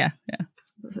scene? Yeah.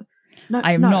 No,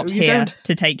 I am not here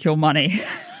to take your money.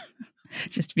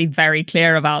 Just to be very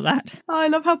clear about that. I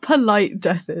love how polite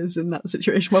Death is in that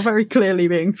situation, while very clearly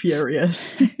being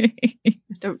furious. I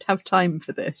don't have time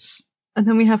for this. And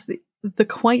then we have the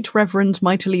quite reverend,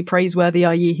 mightily praiseworthy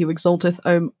are ye who exalteth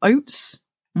Oates.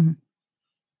 Mm-hmm.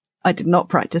 I did not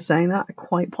practice saying that. I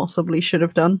quite possibly should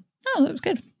have done. Oh, that was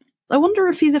good. I wonder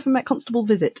if he's ever met Constable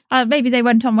Visit. Maybe they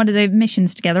went on one of the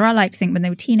missions together. I like to think when they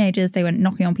were teenagers, they went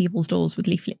knocking on people's doors with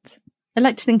leaflets. I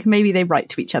like to think maybe they write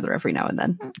to each other every now and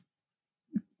then.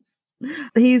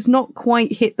 He's not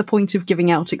quite hit the point of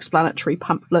giving out explanatory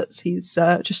pamphlets. He's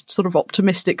just sort of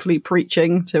optimistically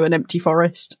preaching to an empty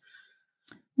forest.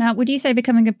 Now, would you say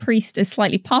becoming a priest is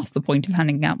slightly past the point of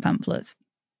handing out pamphlets?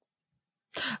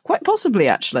 Quite possibly,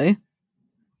 actually.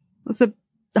 That's a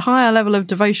higher level of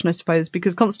devotion, I suppose,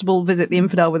 because Constable Visit the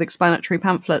Infidel with explanatory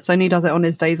pamphlets only does it on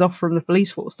his days off from the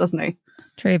police force, doesn't he?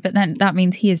 True, but then that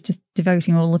means he is just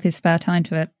devoting all of his spare time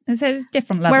to it. And so it's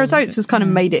different levels. Whereas Oates has kind of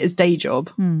made it his day job.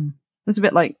 Hmm. It's a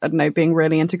bit like, I don't know, being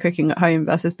really into cooking at home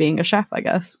versus being a chef, I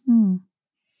guess. Hmm.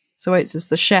 So Oates is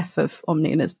the chef of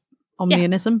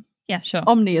Omnianism. Yeah, sure.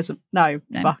 Omniism. No,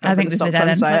 fuck. I think this is a dead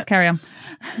end. Let's carry on.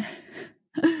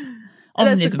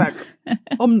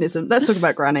 Omnism. Let's talk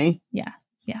about Granny. Yeah,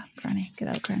 Granny. Good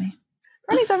old Granny.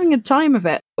 Granny's having a time of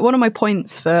it. One of my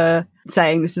points for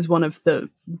saying this is one of the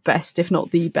best, if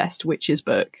not the best, witches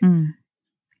book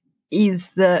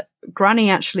is that Granny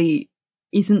actually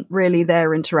isn't really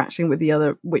there interacting with the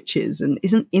other witches and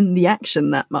isn't in the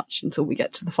action that much until we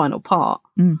get to the final part.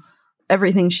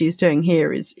 Everything she's doing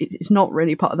here is not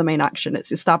really part of the main action.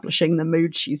 It's establishing the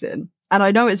mood she's in. And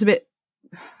I know it's a bit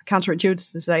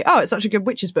counterintuitive to say, oh, it's such a good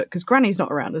witches book because Granny's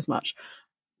not around as much.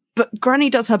 But Granny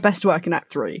does her best work in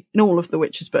Act 3 in all of the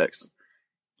witches books.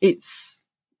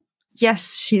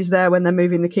 Yes, she's there when they're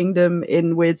moving the kingdom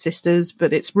in Weird Sisters,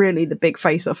 but it's really the big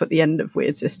face-off at the end of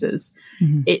Weird Sisters.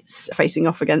 It's facing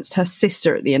off against her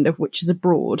sister at the end of Witches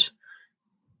Abroad.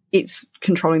 It's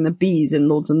controlling the bees in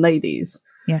Lords and Ladies.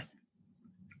 Yes.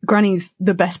 Granny's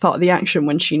the best part of the action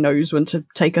when she knows when to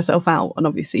take herself out, and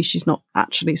obviously she's not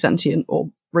actually sentient or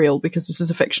real because this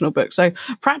is a fictional book. So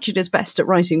Pratchett is best at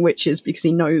writing witches because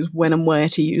he knows when and where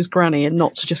to use Granny and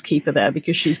not to just keep her there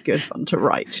because she's good fun to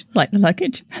write. Like the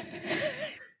luggage.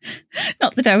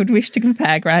 Not that I would wish to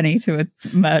compare Granny to a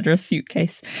murderous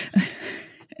suitcase.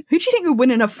 Who do you think would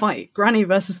win in a fight? Granny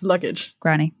versus the luggage?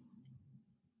 Granny.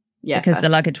 Yeah. Because the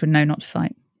luggage would know not to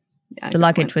fight. Yeah, the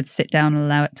luggage would sit down and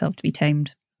allow itself to be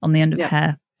tamed on the end of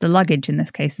hair. The luggage in this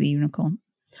case is a unicorn.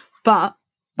 But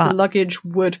the luggage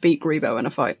would beat Grebo in a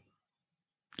fight.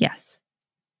 Yes.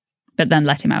 But then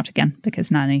let him out again because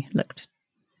Nanny looked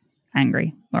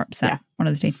angry or upset. Yeah. One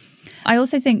of the two. I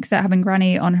also think that having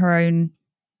Granny on her own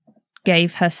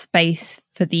gave her space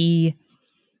for the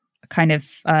kind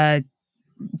of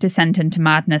descent into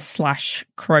madness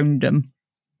 / crondom.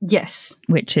 Yes.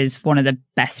 Which is one of the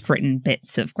best written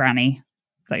bits of Granny.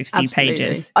 Those few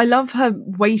pages. I love her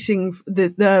waiting,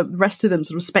 the rest of them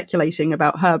sort of speculating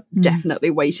about her definitely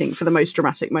waiting for the most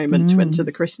dramatic moment to enter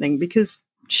the christening because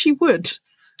she would.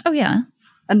 Oh, yeah.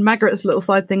 And Margaret's little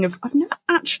side thing of, I've never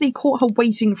actually caught her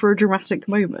waiting for a dramatic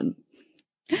moment.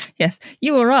 Yes,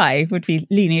 you or I would be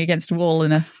leaning against a wall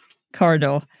in a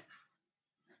corridor.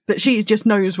 But she just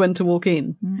knows when to walk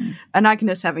in. And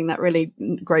Agnes having that really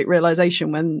great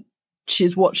realization when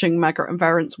she's watching Margaret and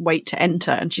Verence wait to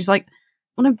enter. And she's like,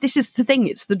 well, no, this is the thing.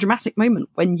 It's the dramatic moment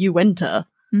when you enter.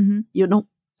 You're not,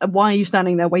 why are you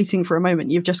standing there waiting for a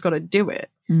moment? You've just got to do it.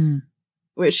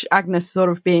 Which Agnes sort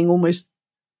of being almost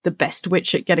the best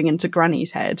witch at getting into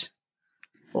Granny's head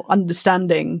or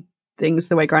understanding things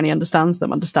the way Granny understands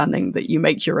them, understanding that you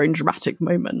make your own dramatic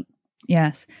moment.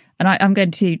 Yes. And I'm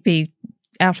going to be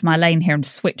out of my lane here and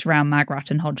switch around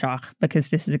Magrat and Hodjach because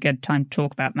this is a good time to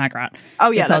talk about Magrat.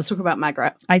 Oh, yeah, let's talk about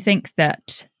Magrat. I think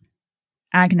that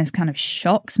Agnes kind of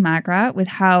shocks Magrat with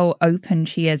how open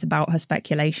she is about her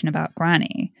speculation about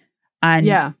Granny.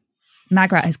 And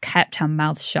Magrat has kept her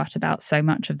mouth shut about so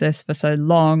much of this for so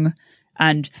long.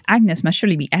 And Agnes must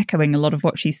surely be echoing a lot of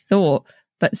what she's thought,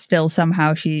 but still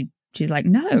somehow she's like,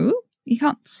 no, you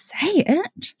can't say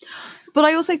it. But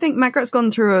I also think Magrat's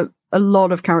gone through a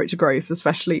lot of character growth,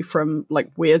 especially from like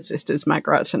Weird Sisters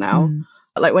Magrat to now.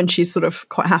 Like when she's sort of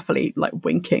quite happily like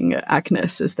winking at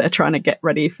Agnes as they're trying to get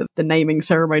ready for the naming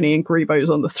ceremony and Grebo's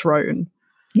on the throne.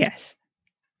 Yes.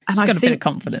 And She's I got think a bit of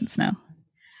confidence now.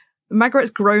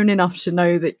 Magrat's grown enough to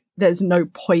know that there's no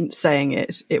point saying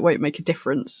it. It won't make a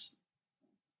difference.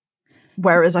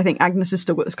 Whereas I think Agnes has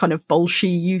still got this kind of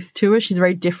bolshy youth to her. She's a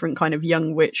very different kind of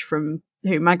young witch from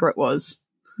who Margaret was.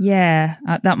 Yeah,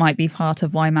 that might be part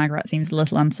of why Margaret seems a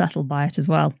little unsettled by it as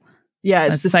well. Yeah,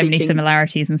 it's There's so many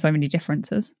similarities and so many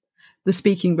differences. The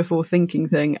speaking before thinking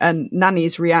thing, and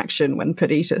Nanny's reaction when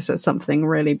Perdita says something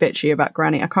really bitchy about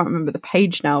Granny. I can't remember the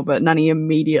page now, but Nanny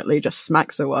immediately just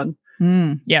smacks her one.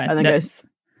 Yeah, and then goes,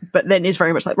 but then is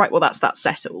very much like, right, well, that's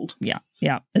settled. Yeah,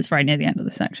 it's right near the end of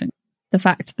the section. The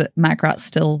fact that Margaret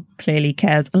still clearly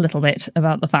cares a little bit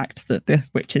about the fact that the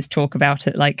witches talk about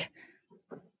it like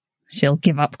she'll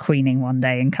give up queening one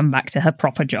day and come back to her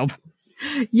proper job.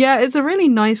 Yeah, it's a really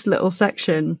nice little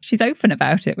section. She's open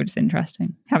about it, which is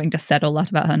interesting, having just said all that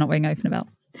about her not being open about.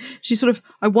 She's sort of,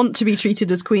 I want to be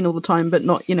treated as queen all the time, but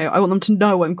not, I want them to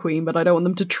know I'm queen, but I don't want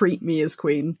them to treat me as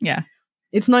queen. Yeah.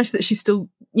 It's nice that she still,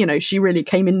 she really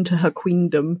came into her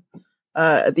queendom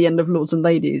at the end of Lords and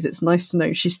Ladies. It's nice to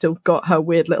know she's still got her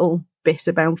weird little bit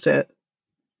about it.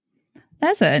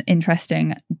 There's an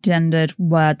interesting gendered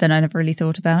word that I never really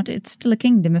thought about. It's still a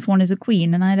kingdom if one is a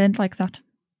queen, and I don't like that.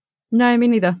 No, me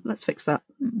neither. Let's fix that.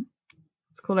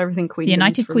 Let's call everything queendom. The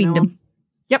United Queendom.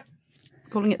 Yep.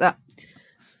 Calling it that.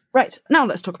 Right, now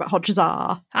let's talk about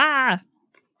Hodgezar.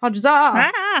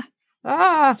 Hodgezar!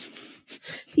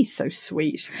 He's so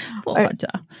sweet.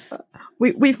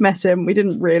 We've met him. We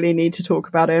didn't really need to talk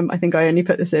about him. I think I only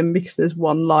put this in because there's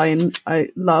one line I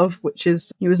love, which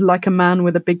is, he was like a man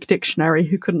with a big dictionary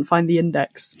who couldn't find the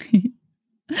index.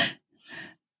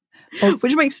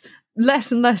 Which makes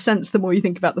less and less sense the more you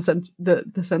think about the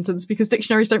sentence, because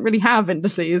dictionaries don't really have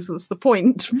indices. That's the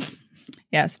point.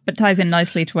 Yes, but ties in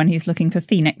nicely to when he's looking for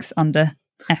Phoenix under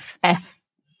F.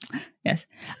 Yes.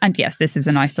 And yes, this is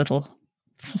a nice little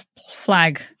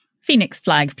flag, Phoenix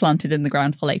flag planted in the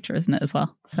ground for later, isn't it, as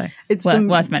well? So it's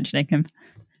worth mentioning him.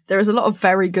 There is a lot of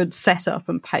very good setup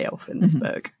and payoff in this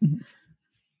book.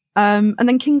 And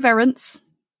then King Verence.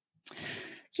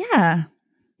 Yeah.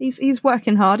 He's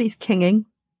working hard. He's kinging.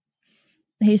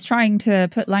 He's trying to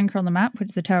put Lancre on the map,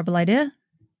 which is a terrible idea.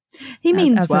 He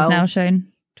means well. As is now shown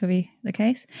to be the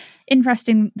case.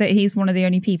 Interesting that he's one of the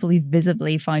only people who's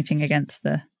visibly fighting against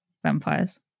the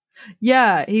vampires.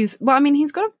 Yeah, he's got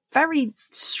a very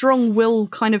strong will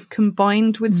kind of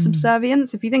combined with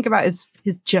subservience. If you think about his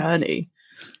journey,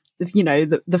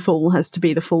 the fool has to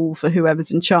be the fool for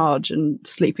whoever's in charge, and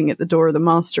sleeping at the door of the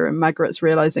master, and Margaret's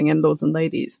realising in Lords and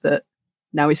Ladies that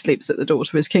now he sleeps at the door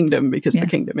to his kingdom because the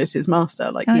kingdom is his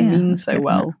master. He means so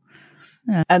well.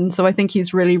 Yeah. And so I think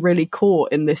he's really, really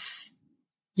caught in this,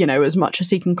 as much as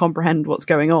he can comprehend what's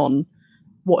going on,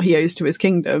 what he owes to his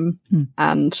kingdom,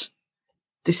 and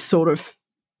this sort of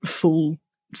full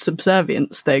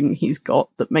subservience thing he's got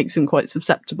that makes him quite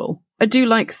susceptible. I do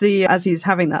like as he's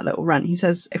having that little rant, he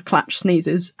says, if Clatch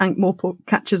sneezes, Ankh-Morpork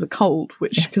catches a cold,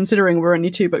 which, considering we're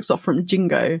only 2 books off from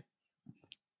Jingo,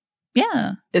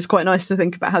 it's quite nice to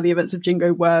think about how the events of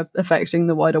Jingo were affecting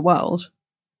the wider world.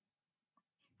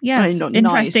 Yeah,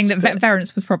 interesting that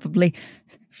Verence was probably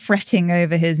fretting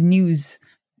over his news.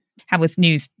 How his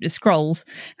news scrolls.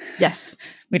 Yes.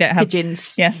 We don't have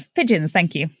pigeons. Yes, pigeons,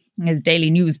 thank you. His daily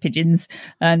news pigeons.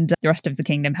 And the rest of the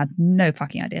kingdom had no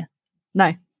fucking idea.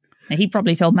 No. And he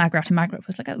probably told Margaret, and Margaret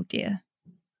was like, oh dear.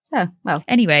 Yeah, well.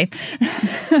 Anyway.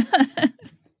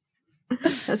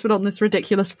 Let's put on this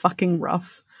ridiculous fucking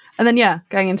ruff. And then,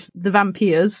 going into the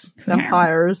vampires.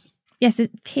 Yes,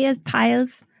 it appears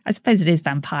pyres. I suppose it is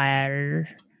vampire.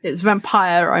 It's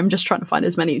vampire. I'm just trying to find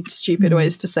as many stupid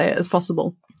ways to say it as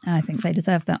possible. I think they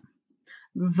deserve that.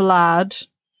 Vlad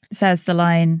says the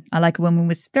line, I like a woman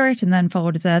with spirit, and then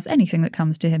Thor deserves anything that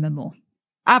comes to him and more.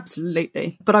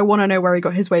 Absolutely. But I want to know where he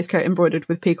got his waistcoat embroidered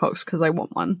with peacocks, because I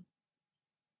want one.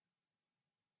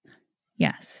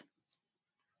 Yes.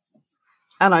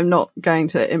 And I'm not going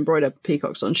to embroider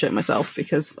peacocks on shit myself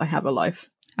because I have a life.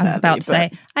 I was about to say,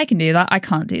 I can do that. I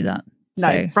can't do that. No,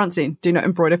 so. Francine, do not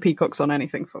embroider peacocks on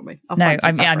anything for me.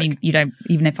 I mean, you don't,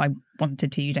 even if I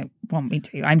wanted to, you don't want me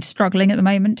to. I'm struggling at the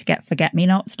moment to get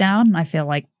forget-me-nots down. I feel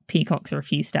like peacocks are a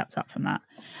few steps up from that.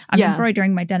 I'm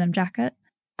embroidering my denim jacket.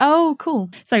 Oh, cool.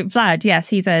 So Vlad, yes,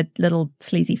 he's a little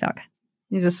sleazy fuck.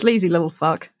 He's a sleazy little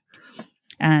fuck.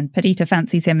 And Perdita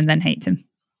fancies him and then hates him.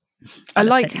 I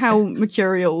like how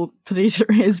mercurial Perdita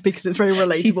is because it's very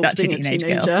relatable to being a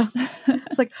teenager.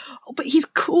 It's like, oh, but he's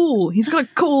cool. He's got a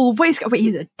cool waistcoat, but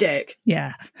he's a dick.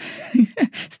 Yeah.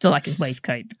 Still like his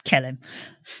waistcoat, but kill him.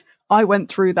 I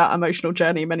went through that emotional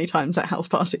journey many times at house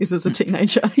parties as a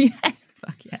teenager. Yes,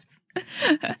 fuck yes.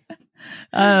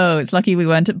 Oh, it's lucky we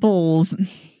weren't at balls.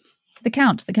 The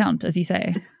Count, as you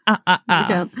say. The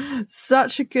Count.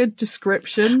 Such a good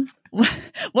description.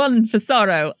 One for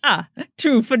sorrow,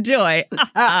 two for joy.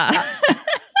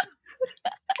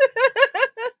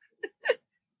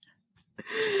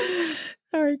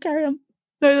 Sorry, carry on.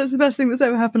 No, that's the best thing that's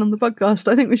ever happened on the podcast.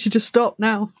 I think we should just stop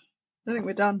now. I think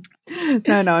we're done.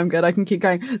 No, I'm good. I can keep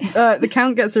going. The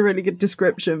Count gets a really good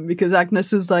description because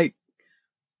Agnes has like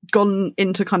gone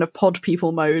into kind of pod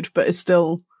people mode, but is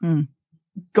still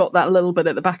got that little bit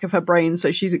at the back of her brain.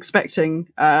 So she's expecting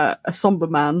a somber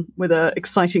man with a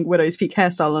exciting widow's peak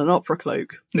hairstyle and an opera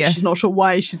cloak. But she's not sure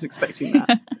why she's expecting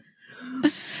that.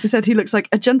 He said he looks like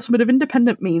a gentleman of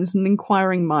independent means and an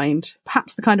inquiring mind,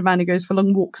 perhaps the kind of man who goes for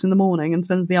long walks in the morning and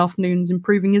spends the afternoons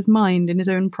improving his mind in his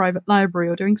own private library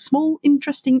or doing small,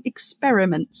 interesting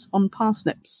experiments on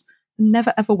parsnips, and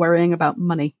never ever worrying about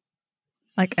money.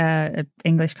 Like a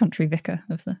English country vicar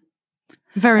of the...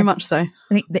 Very much so.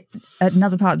 I think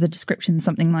another part of the description,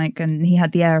 something like, and he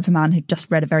had the air of a man who'd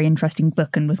just read a very interesting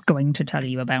book and was going to tell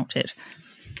you about it,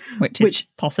 which is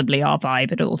possibly our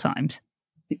vibe at all times.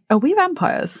 Are we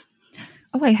vampires?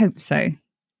 Oh, I hope so.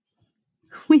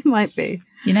 We might be.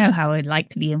 You know how I'd like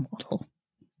to be immortal.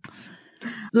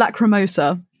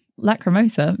 Lacrimosa.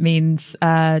 Lacrimosa means...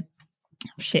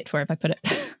 shit, where have I put it?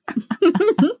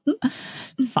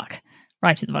 Fuck.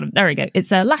 Right at the bottom. There we go.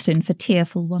 It's Latin for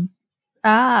tearful one.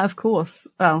 Ah, of course.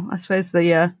 Well, I suppose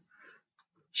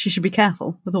she should be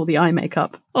careful with all the eye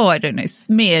makeup. Oh, I don't know.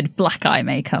 Smeared black eye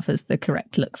makeup is the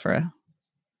correct look for her.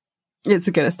 It's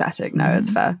a good aesthetic. No, it's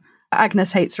fair.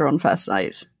 Agnes hates her on first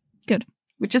sight. Good.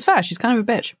 Which is fair. She's kind of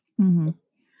a bitch. Mm-hmm.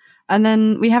 And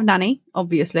then we have Nanny,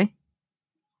 obviously,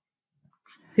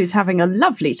 who's having a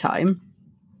lovely time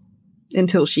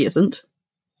until she isn't.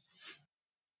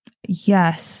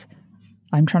 Yes.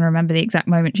 I'm trying to remember the exact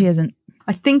moment she isn't.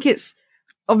 I think it's...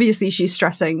 Obviously, she's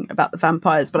stressing about the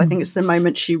vampires, but I think it's the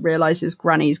moment she realises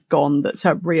Granny's gone that's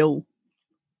her real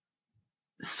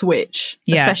switch.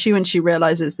 Yes. Especially when she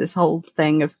realises this whole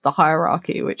thing of the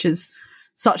hierarchy, which is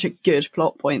such a good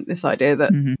plot point, this idea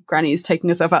that Granny is taking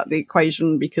herself out of the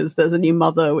equation because there's a new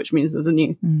mother, which means there's a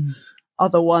new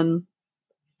other one.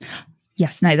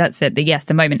 Yes, no, that's it.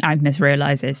 The moment Agnes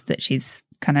realises that she's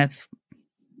kind of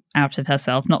out of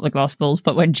herself, not the glass balls,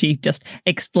 but when she just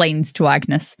explains to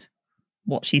Agnes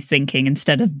what she's thinking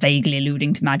instead of vaguely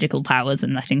alluding to magical powers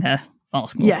and letting her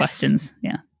ask more questions.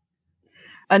 Yeah.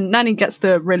 And Nanny gets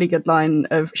the really good line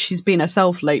of she's been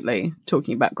herself lately,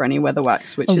 talking about Granny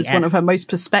Weatherwax, which is one of her most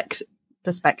perspicacious.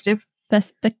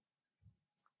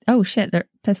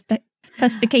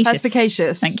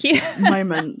 Perspicacious. Thank you.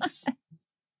 Moments.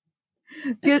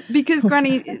 Because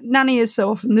Nanny is so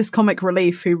often this comic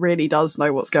relief who really does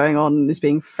know what's going on and is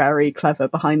being very clever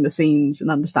behind the scenes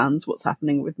and understands what's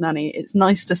happening with Nanny. It's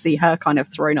nice to see her kind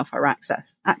of thrown off her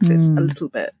axis a little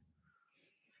bit.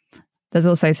 There's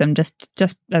also some just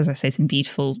as I say, some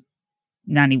beautiful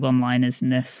Nanny one-liners in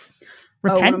this.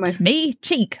 Repent? Me?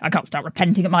 Cheek. I can't start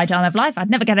repenting at my time of life. I'd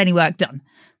never get any work done.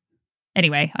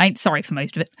 Anyway, I ain't sorry for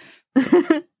most of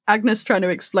it. Agnes trying to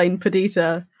explain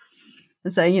Perdita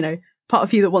and saying, part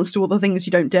of you that wants to do all the things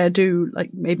you don't dare do,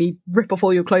 like maybe rip off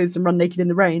all your clothes and run naked in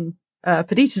the rain.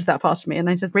 Perdita's that part of me. And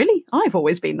I said, really? I've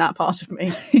always been that part of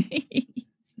me.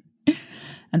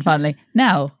 And finally,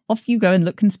 now, off you go and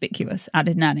look conspicuous,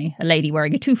 added Nanny, a lady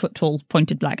wearing a 2-foot-tall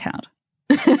pointed black hat.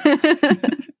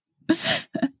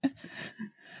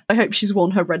 I hope she's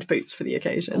worn her red boots for the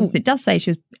occasion. Ooh, it does say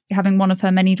she was having one of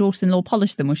her many daughters-in-law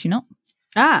polish them, was she not?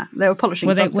 Ah, they were polishing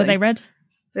something. Were they red?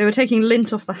 They were taking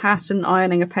lint off the hat and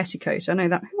ironing a petticoat. I know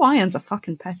that. Who irons a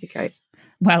fucking petticoat?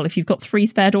 Well, if you've got 3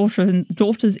 spare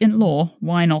daughters-in-law,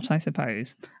 why not, I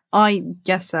suppose? I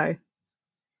guess so.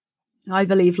 I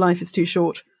believe life is too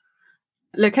short.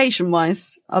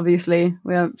 Location-wise, obviously,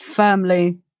 we are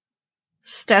firmly,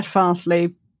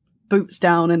 steadfastly boots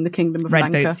down in the Kingdom of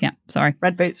Lanka. Red boots, yeah, sorry.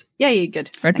 Red boots. Yeah, good.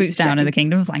 Red boots down in the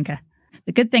Kingdom of Lanka.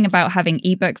 The good thing about having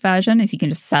ebook version is you can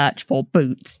just search for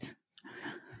boots.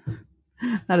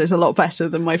 That is a lot better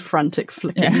than my frantic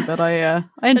flicking, but I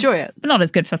enjoy it. But not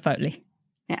as good for Foley.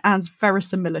 It adds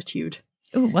verisimilitude.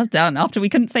 Oh, well done. After we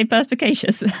couldn't say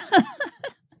perspicacious.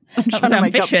 I'm trying to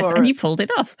make up for and it. You pulled it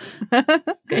off.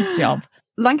 Good job.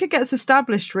 Lanka gets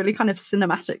established really kind of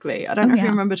cinematically. I don't know if you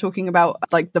remember talking about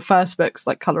like the first books,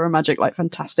 like Colour and Magic, like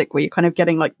Fantastic, where you're kind of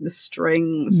getting like the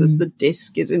strings as the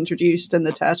disc is introduced and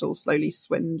the turtle slowly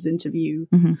swims into view.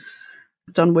 Mm-hmm.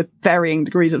 Done with varying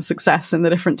degrees of success in the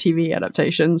different TV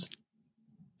adaptations.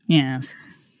 Yes.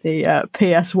 The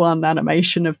PS1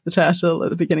 animation of the turtle at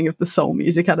the beginning of the Soul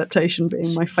Music adaptation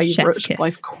being my favourite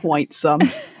by quite some.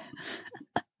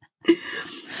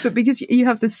 But because you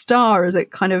have the star as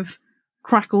it kind of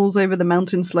crackles over the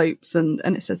mountain slopes, and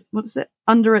it says, what is it?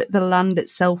 Under it, the land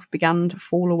itself began to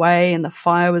fall away, and the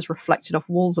fire was reflected off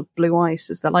walls of blue ice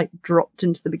as the light dropped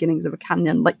into the beginnings of a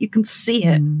canyon. Like, you can see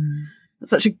it. It's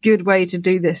such a good way to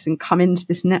do this and come into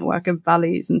this network of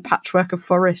valleys and patchwork of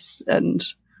forests and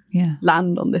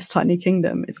land on this tiny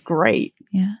kingdom. It's great.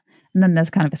 Yeah. And then there's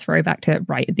kind of a throwback to it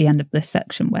right at the end of this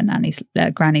section when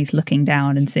Granny's looking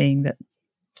down and seeing that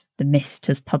the mist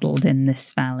has puddled in this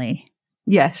valley.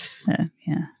 Yes.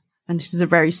 Yeah. And it is a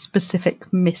very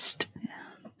specific mist.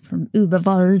 From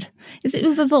Uberwald. Is it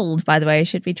Uberwald, by the way?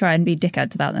 Should we try and be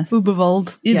dickheads about this?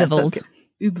 Uberwald. Uberwald. Yes,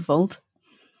 Uberwald.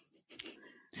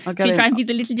 Should we try and be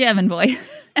the little German boy?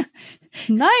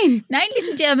 Nein,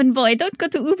 little German boy, don't go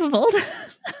to Uberwald.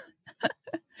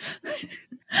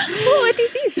 Oh, what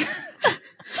is this?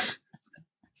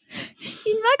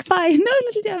 In Magpie. No,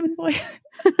 little German boy.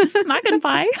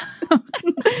 Magpie.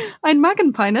 Ein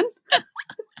Magenpeinen.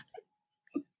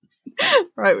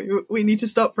 Right, we need to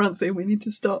stop, Francine. We need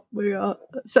to stop. We are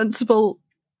a sensible,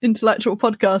 intellectual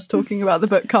podcast talking about the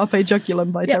book Carpe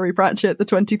Jugulum by Terry Pratchett, the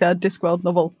 23rd Discworld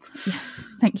novel. Yes.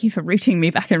 Thank you for rooting me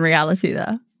back in reality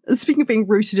there. Speaking of being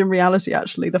rooted in reality,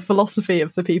 actually, the philosophy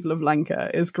of the people of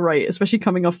Lanka is great, especially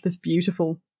coming off this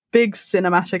beautiful, big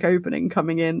cinematic opening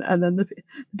coming in, and then the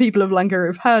people of Lanka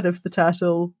have heard of the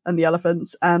turtle and the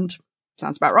elephants, and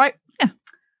sounds about right. Yeah.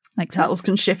 Like turtles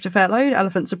can shift a fair load,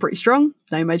 elephants are pretty strong,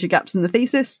 no major gaps in the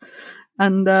thesis,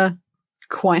 and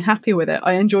quite happy with it.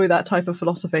 I enjoy that type of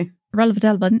philosophy.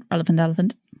 Relevant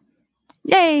elephant.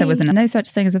 Yay! There was no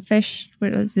such thing as a fish.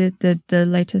 It was the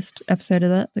latest episode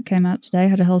of that came out today.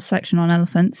 Had a whole section on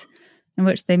elephants in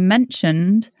which they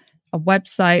mentioned a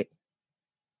website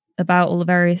about all the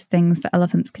various things that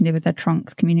elephants can do with their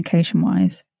trunks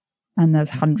communication-wise. And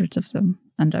there's hundreds of them,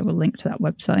 and I will link to that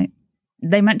website.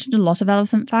 They mentioned a lot of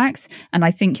elephant facts, and I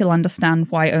think you'll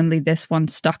understand why only this one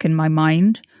stuck in my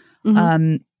mind.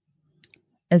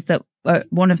 Is that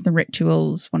one of the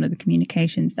rituals, one of the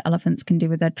communications that elephants can do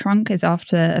with their trunk is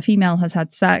after a female has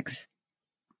had sex,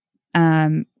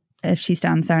 if she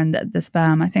stands there and the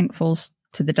sperm, I think, falls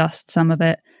to the dust, some of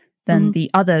it, then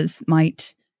the others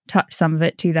might touch some of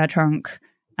it to their trunk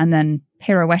and then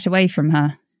pirouette away from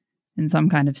her in some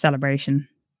kind of celebration.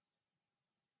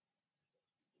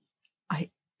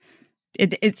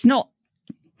 It's not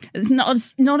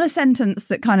a sentence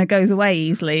that kind of goes away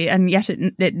easily, and yet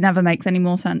it never makes any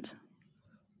more sense.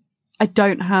 I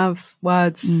don't have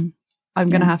words. I'm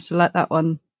going to have to let that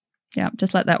one. Yeah,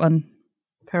 just let that one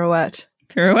pirouette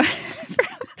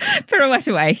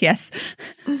away. Yes.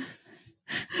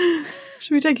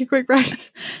 Should we take a quick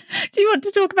break? Do you want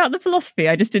to talk about the philosophy?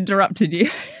 I just interrupted you.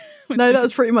 No, that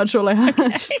was pretty much all I had.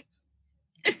 Okay.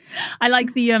 I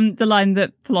like the line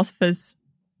that philosophers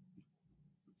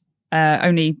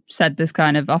only said this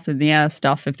kind of up in the air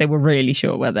stuff if they were really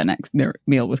sure where their next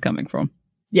meal was coming from.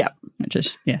 Yeah. Which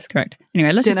is, yes, correct.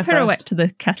 Anyway, let's just pirouette first to the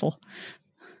kettle.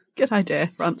 Good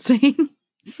idea, Francine.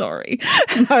 Sorry.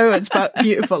 No, it's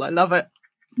beautiful. I love it.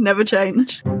 Never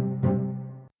change.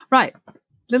 Right.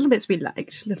 Little bits we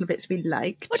liked.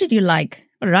 What did you like?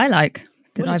 What did I like?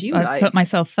 Because I put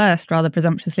myself first rather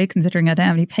presumptuously, considering I don't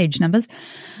have any page numbers.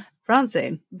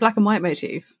 Francine, black and white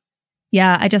motif.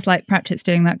 Yeah, I just like Pratchett's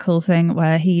doing that cool thing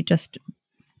where he just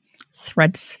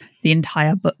threads the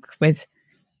entire book with...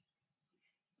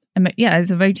 Yeah, it's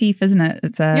a motif, isn't it?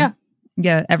 It's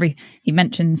he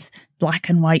mentions black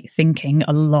and white thinking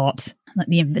a lot, like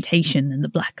the invitation and the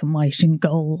black and white and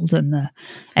gold, and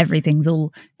everything's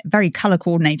all very color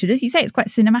coordinated. As you say, it's quite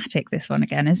cinematic, this one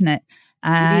again, isn't it?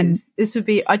 And it is. This would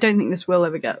be. I don't think this will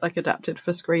ever get adapted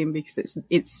for screen because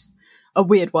it's a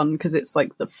weird one because it's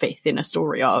like the fifth in a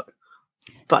story arc,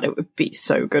 but it would be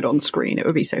so good on screen. It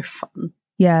would be so fun.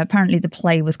 Yeah, apparently the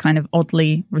play was kind of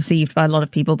oddly received by a lot of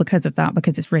people because of that,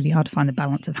 because it's really hard to find the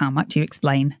balance of how much you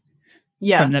explain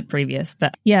from the previous.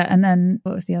 But yeah, and then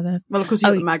what was the other? Well, of course, you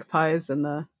got the magpies and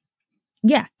the...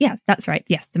 Yeah, that's right.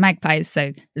 Yes, the magpies.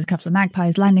 So there's a couple of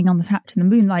magpies landing on the hatch in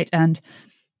the moonlight, and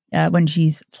when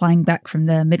she's flying back from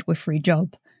the midwifery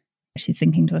job, she's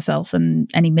thinking to herself,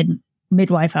 and any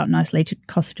midwife out in isolated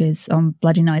cottages on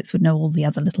bloody nights would know all the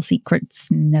other little secrets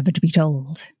never to be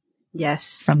told.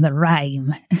 Yes. From the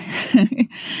rhyme,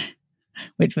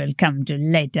 which we'll come to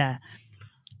later.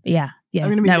 Yeah. I'm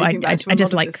going to be I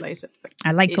just like this later.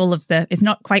 I like all of the. It's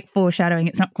not quite foreshadowing.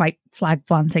 It's not quite flag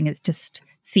planting. It's just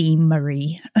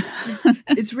themery.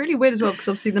 It's really weird as well because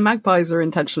obviously the magpies are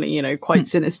intentionally, quite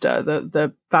sinister.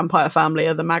 The vampire family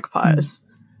are the magpies,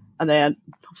 and they are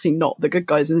obviously not the good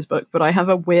guys in this book. But I have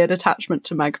a weird attachment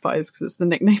to magpies because it's the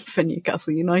nickname for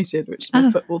Newcastle United, which is my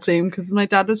football team because my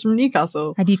dad was from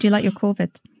Newcastle. How do you do like your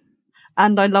Corvid?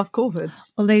 And I love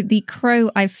corvids. Although the crow,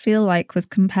 I feel like, was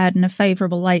compared in a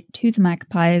favourable light to the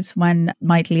magpies when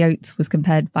Mighty Oates was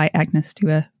compared by Agnes to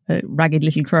a ragged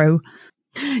little crow.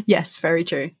 Yes, very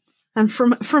true. And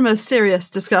from a serious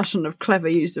discussion of clever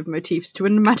use of motifs to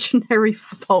an imaginary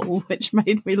pole, which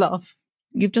made me laugh.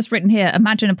 You've just written here,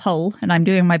 imagine a pole, and I'm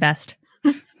doing my best.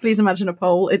 Please imagine a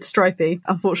pole. It's stripy.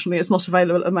 Unfortunately, it's not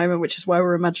available at the moment, which is why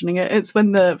we're imagining it. It's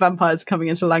when the vampires are coming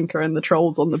into Lanka and the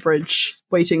trolls on the bridge,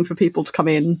 waiting for people to come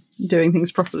in, doing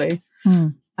things properly.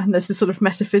 And there's this sort of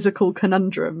metaphysical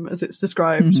conundrum, as it's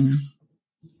described,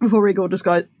 before Igor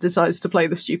decides to play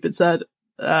the stupid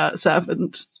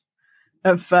servant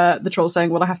of the troll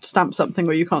saying, well, I have to stamp something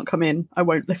or you can't come in. I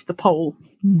won't lift the pole.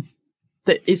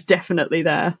 That is definitely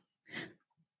there.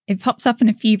 It pops up in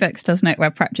a few books, doesn't it,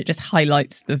 where Pratchett just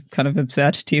highlights the kind of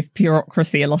absurdity of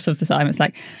bureaucracy a lot of the time. It's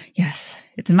like, yes,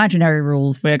 it's imaginary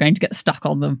rules. We're going to get stuck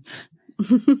on them.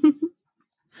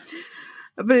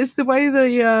 But it's the way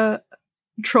the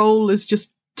troll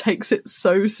takes it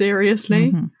so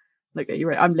seriously. Look, are you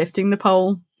ready? I'm lifting the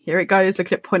pole. Here it goes.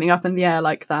 Look at it pointing up in the air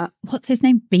like that. What's his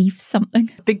name? Beef something?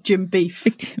 Big Jim Beef.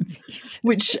 Big Jim Beef.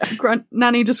 Which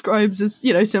Nanny describes as,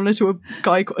 similar to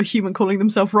a human calling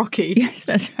themselves Rocky. Yes,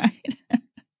 that's right.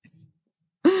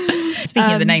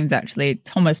 Speaking of the names, actually,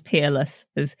 Thomas Peerless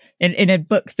is in a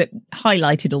book that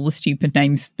highlighted all the stupid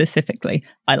names specifically.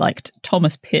 I liked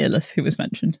Thomas Peerless, who was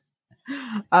mentioned.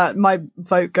 My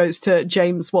vote goes to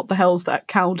James. What the hell's that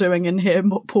cow doing in here?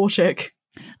 Poor chick.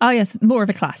 Oh, yes, more of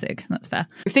a classic. That's fair.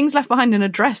 Things left behind in a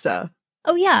dresser.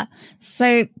 Oh, yeah.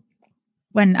 So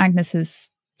when Agnes is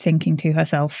thinking to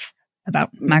herself about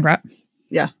Magrat.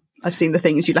 Yeah, I've seen the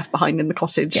things you left behind in the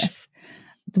cottage. Yes.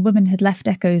 The woman had left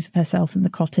echoes of herself in the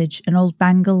cottage, an old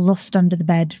bangle lost under the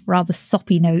bed, rather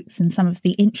soppy notes in some of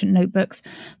the ancient notebooks,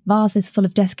 vases full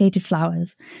of desiccated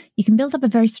flowers. You can build up a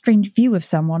very strange view of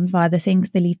someone via the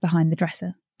things they leave behind the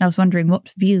dresser. I was wondering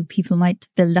what view people might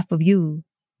build up of you.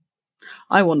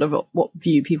 I wonder what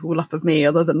view people will up of me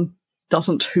other than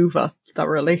doesn't hoover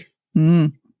thoroughly.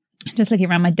 Just looking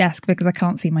around my desk because I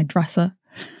can't see my dresser.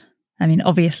 I mean,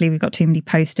 obviously we've got too many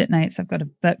post-it notes. I've got a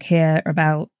book here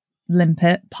about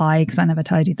limpet pie because I never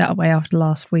tidied that away after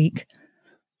last week.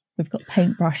 We've got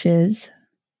paintbrushes.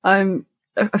 I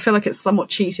feel like it's somewhat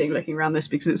cheating looking around this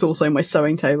because it's also my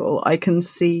sewing table. I can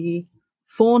see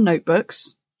 4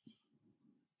 notebooks.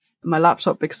 My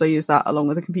laptop, because I use that along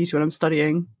with the computer when I'm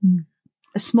studying.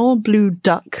 A small blue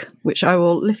duck, which I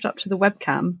will lift up to the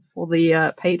webcam for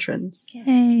the patrons. Yay.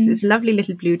 It's this lovely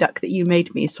little blue duck that you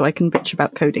made me so I can bitch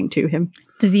about coding to him.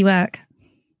 Does he work?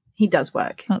 He does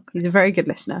work. Oh, he's a very good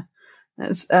listener.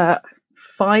 There's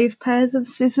 5 pairs of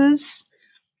scissors,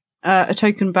 a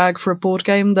token bag for a board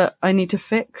game that I need to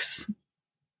fix.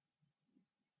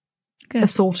 Good.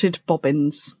 Assorted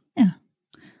bobbins. Yeah.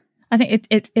 I think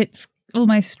it's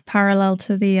almost parallel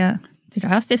to the... did I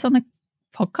ask this on the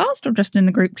podcast or just in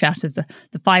the group chat of the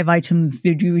 5 items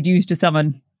that you would use to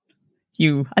summon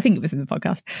you? I think it was in the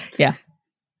podcast. Yeah.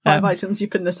 5 items you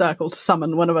put in a circle to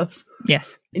summon one of us.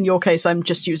 Yes. In your case, I'm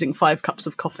just using 5 cups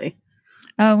of coffee.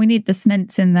 Oh, we need the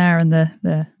smints in there and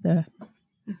the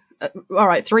all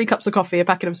right, 3 cups of coffee, a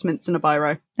packet of smints and a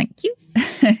biro. Thank you.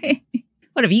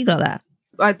 What have you got there?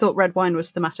 I thought red wine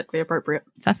was thematically appropriate.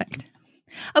 Perfect.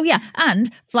 Oh, yeah.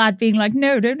 And Vlad being like,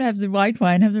 no, don't have the white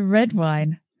wine, have the red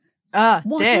wine.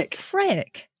 What dick. A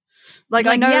prick. Like,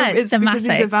 I know yeah, it's because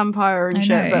he's a vampire and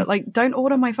shit, but like, don't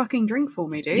order my fucking drink for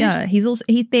me, dude. Yeah,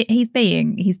 he's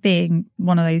being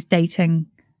one of those dating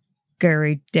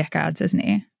guru dickads, isn't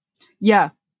he? Yeah.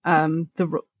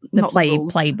 The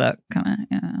playbook kind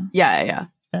of. Yeah.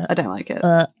 I don't like it.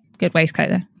 Good waistcoat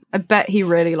though. I bet he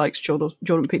really likes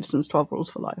Jordan Peterson's 12 Rules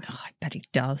for Life. Oh, I bet he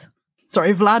does.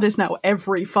 Sorry, Vlad is now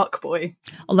every fuckboy.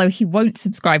 Although he won't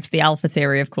subscribe to the alpha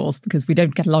theory, of course, because we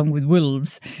don't get along with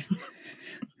wolves.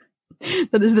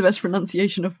 That is the best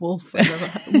pronunciation of wolf I've ever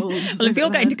had. Wolves. Well, if you're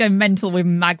going to go mental with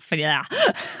Magfia.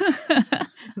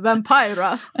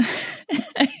 Vampira.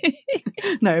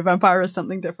 No, Vampira is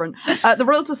something different. The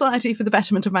Royal Society for the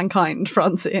Betterment of Mankind,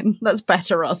 Francine. Let's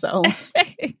better ourselves.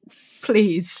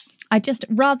 Please. I just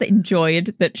rather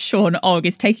enjoyed that Sean Ogg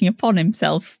is taking upon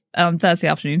himself on Thursday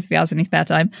afternoons, if he has any spare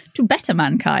time, to better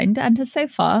mankind, and has so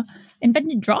far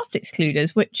invented draft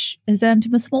excluders, which has earned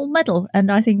him a small medal,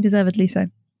 and I think deservedly so.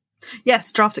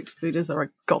 Yes, draft excluders are a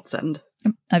godsend.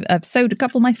 I've sewed a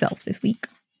couple myself this week.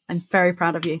 I'm very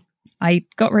proud of you. I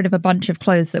got rid of a bunch of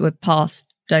clothes that were past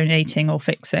donating or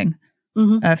fixing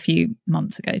a few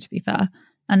months ago, to be fair.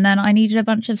 And then I needed a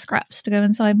bunch of scraps to go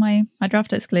inside my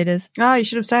draft excluders. Ah, you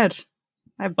should have said.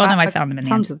 I found them in the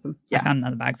tons end. of them. I found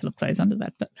another bag full of clothes under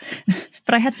bed, but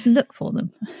I had to look for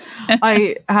them.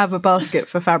 I have a basket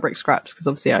for fabric scraps because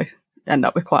obviously I end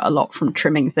up with quite a lot from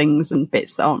trimming things and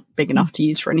bits that aren't big enough to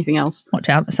use for anything else. Watch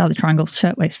out, that's how the Triangle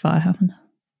Shirtwaist fire happened.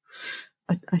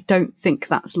 I don't think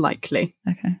that's likely.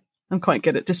 Okay. I'm quite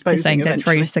good at disposing Just saying, don't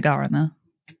throw eventually. your cigar in there.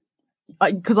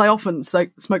 Because I often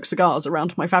smoke cigars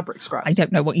around my fabric scraps. I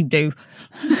don't know what you do.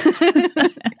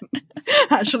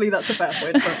 Actually, that's a fair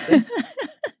point, Francie.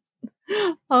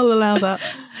 I'll allow that.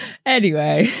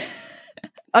 Anyway.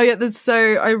 Oh yeah,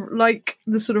 so I like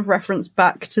the sort of reference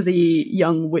back to the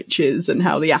young witches and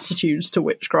how the attitudes to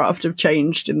witchcraft have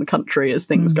changed in the country as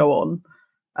things go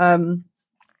on.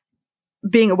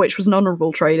 Being a witch was an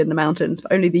honourable trade in the mountains,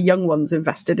 but only the young ones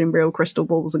invested in real crystal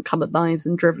balls and coloured knives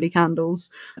and drivelly candles.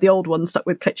 The old ones stuck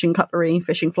with kitchen cutlery,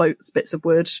 fishing floats, bits of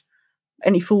wood.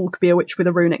 Any fool could be a witch with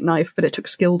a runic knife, but it took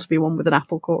skill to be one with an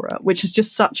apple corer, which is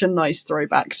just such a nice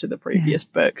throwback to the previous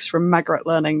books, from Margaret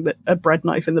learning that a bread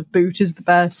knife in the boot is the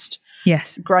best.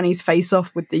 Yes. Granny's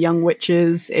face-off with the young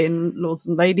witches in Lords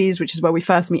and Ladies, which is where we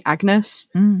first meet Agnes.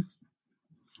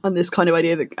 And this kind of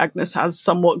idea that Agnes has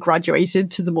somewhat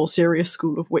graduated to the more serious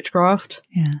school of witchcraft.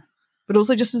 Yeah. But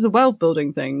also just as a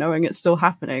world-building thing, knowing it's still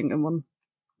happening and where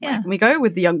can we go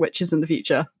with the young witches in the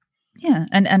future? Yeah,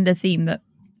 and a theme that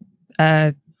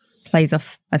plays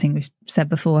off, I think we've said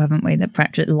before, haven't we, that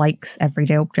Pratchett likes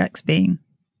everyday objects being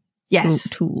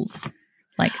tools.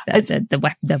 Like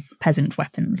the peasant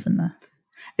weapons and the...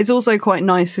 It's also quite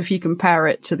nice if you compare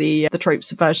it to the trope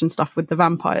subversion stuff with the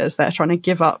vampires. They're trying to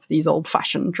give up these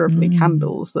old-fashioned drivelly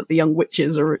candles that the young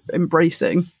witches are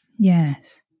embracing.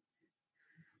 Yes.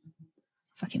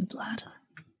 Fucking Vlad.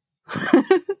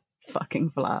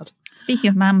 Fucking Vlad.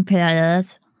 Speaking of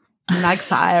vampires.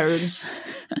 Magpies.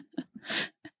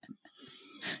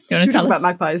 You want to tell us about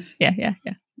magpies? Yeah.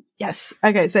 Yes.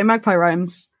 Okay, so magpie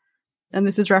rhymes. And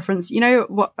this is reference. You know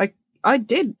what? I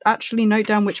did actually note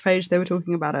down which page they were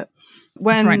talking about it. It's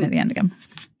right at the end again.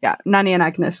 Yeah, Nanny and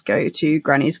Agnes go to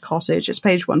Granny's cottage. It's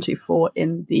page 124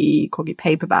 in the Corgi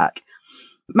paperback.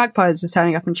 Magpies is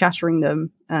turning up and chattering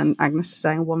them, and Agnes is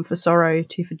saying 1 for sorrow,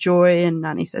 2 for joy, and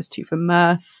Nanny says 2 for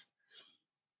mirth.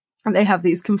 And they have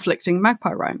these conflicting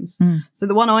magpie rhymes. So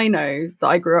the one I know that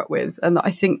I grew up with, and that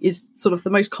I think is sort of the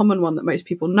most common one that most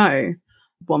people know,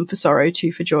 1 for sorrow,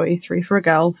 2 for joy, 3 for a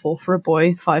girl, 4 for a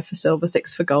boy, 5 for silver,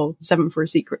 6 for gold, 7 for a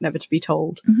secret never to be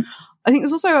told. I think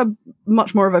there's also a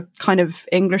much more of a kind of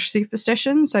English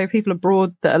superstition. So people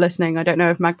abroad that are listening, I don't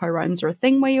know if magpie rhymes are a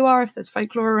thing where you are, if there's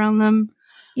folklore around them.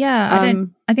 Yeah,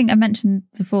 I think I mentioned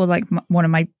before, like one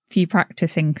of my few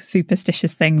practicing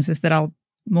superstitious things is that I'll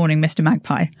morning Mr.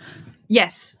 Magpie.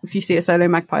 Yes, if you see a solo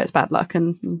magpie, it's bad luck,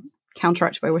 and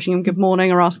counteract by wishing him good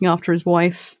morning or asking after his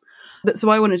wife. But so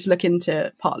I wanted to look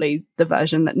into partly the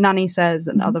version that Nanny says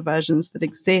and other versions that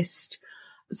exist.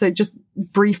 So just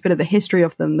brief bit of the history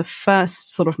of them. The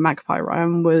first sort of magpie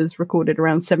rhyme was recorded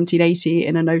around 1780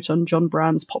 in a note on John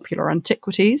Brown's Popular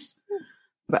Antiquities.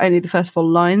 But only the first 4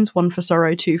 lines, 1 for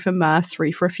sorrow, 2 for mirth,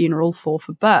 3 for a funeral, 4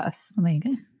 for birth. Well, there you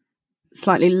go.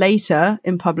 Slightly later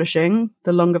in publishing,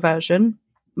 the longer version,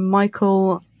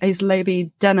 Michael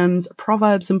Aislabie Denham's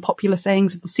Proverbs and Popular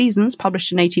Sayings of the Seasons,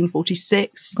 published in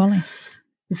 1846. Golly.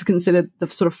 This is considered the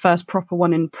sort of first proper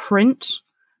one in print.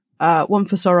 1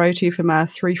 for sorrow, 2 for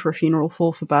mirth, 3 for a funeral,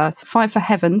 4 for birth, 5 for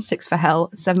heaven, 6 for hell,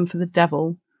 7 for the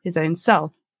devil, his own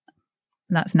self.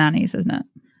 That's Nanny's, isn't it?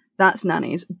 That's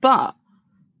Nanny's. But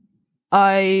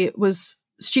I was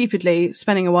stupidly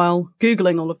spending a while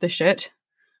Googling all of this shit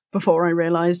before I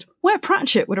realised where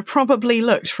Pratchett would have probably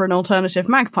looked for an alternative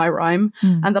magpie rhyme,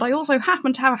 and that I also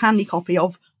happen to have a handy copy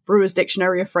of Brewer's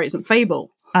Dictionary of Phrase and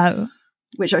Fable. Oh.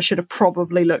 Which I should have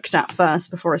probably looked at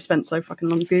first before I spent so fucking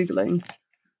long Googling.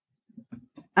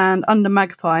 And under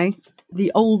magpie,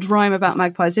 the old rhyme about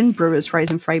magpies in Brewer's Phrase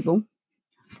and Fable.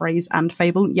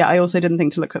 Yeah, I also didn't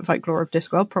think to look at Folklore of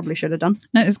Discworld. Probably should have done.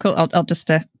 No, it's cool. I'll just...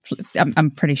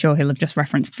 I'm pretty sure he'll have just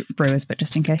referenced Brewers, but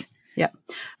just in case. Yeah.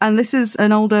 And this is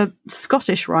an older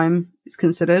Scottish rhyme, it's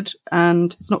considered,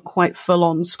 and it's not quite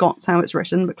full-on Scots how it's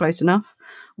written, but close enough.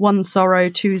 1's sorrow,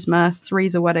 2's mirth,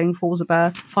 3's a wedding, 4's a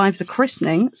birth, 5's a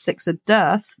christening, 6's a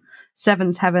dearth,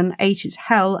 7's heaven, 8 is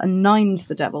hell, and 9's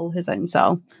the devil, his own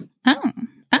cell. Oh.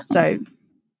 So,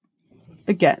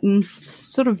 again,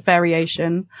 sort of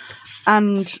variation.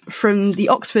 And from the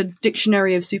Oxford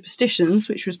Dictionary of Superstitions,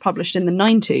 which was published in the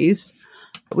 90s,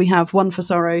 we have 1 for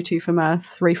sorrow, 2 for mirth,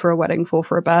 3 for a wedding, 4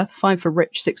 for a birth, 5 for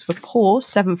rich, 6 for poor,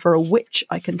 7 for a witch,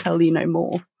 I can tell you no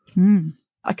more.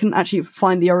 I couldn't actually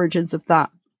find the origins of that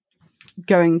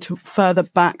going to further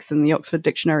back than the Oxford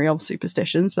Dictionary of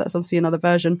Superstitions, but that's obviously another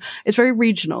version. It's very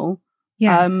regional.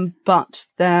 Yeah. But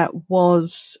there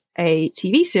was a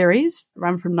TV series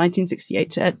ran from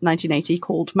 1968 to 1980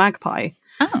 called Magpie.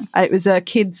 Oh. It was a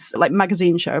kids like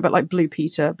magazine show, a bit like Blue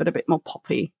Peter, but a bit more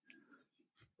poppy.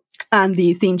 And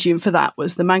the theme tune for that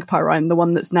was the Magpie Rhyme, the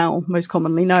one that's now most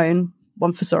commonly known,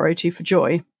 1 for sorrow, 2 for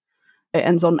joy. It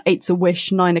ends on 8's a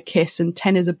wish, 9 a kiss, and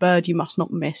 10 is a bird you must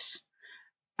not miss.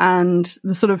 And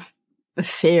the sort of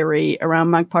theory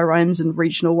around Magpie Rhymes and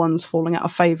regional ones falling out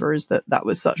of favour is that that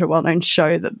was such a well-known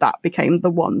show that became the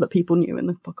one that people knew in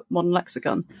the modern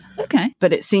lexicon. Okay.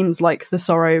 But it seems like the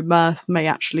sorrow mirth may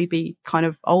actually be kind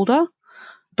of older.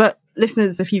 But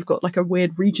listeners, if you've got like a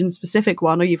weird region-specific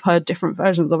one or you've heard different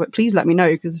versions of it, please let me know,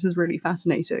 because this is really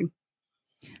fascinating.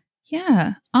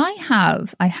 Yeah, I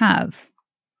have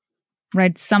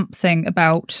read something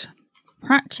about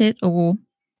Pratchett or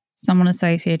someone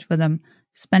associated with them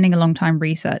spending a long time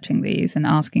researching these and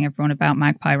asking everyone about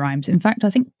Magpie Rhymes. In fact, I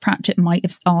think Pratchett might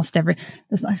have asked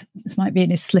this might be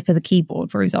in his slip of the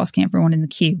keyboard where he was asking everyone in the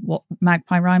queue what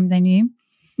Magpie Rhyme they knew.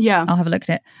 Yeah. I'll have a look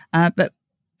at it. But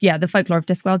yeah, the folklore of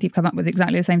Discworld, you've come up with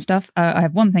exactly the same stuff. I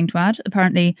have one thing to add.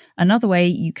 Apparently, another way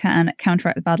you can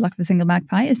counteract the bad luck of a single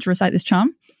magpie is to recite this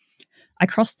charm. I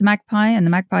crossed the magpie and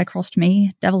the magpie crossed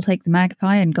me. Devil take the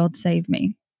magpie and God save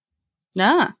me.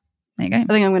 Yeah. There you go. I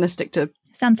think I'm going to stick to...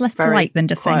 Sounds less polite than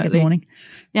just saying good morning.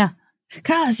 Yeah.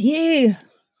 Cause you.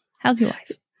 How's your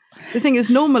life? The thing is,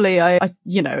 normally, I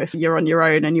if you're on your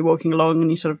own and you're walking along and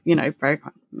you sort of, very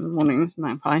morning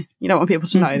magpie, you don't want people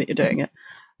to know that you're doing it.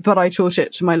 But I taught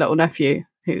it to my little nephew,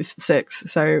 who's 6.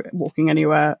 So walking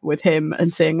anywhere with him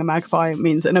and seeing a magpie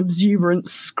means an exuberant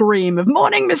scream of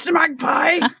 "Morning, Mr.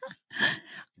 Magpie!"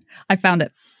 I found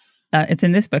it. It's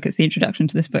in this book. It's the introduction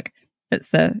to this book.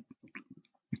 It's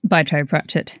by Terry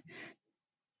Pratchett.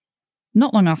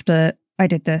 Not long after I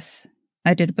did this,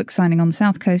 I did a book signing on the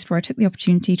South Coast where I took the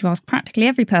opportunity to ask practically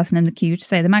every person in the queue to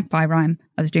say the Magpie Rhyme.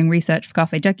 I was doing research for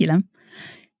Carpe Jugulum.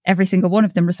 Every single one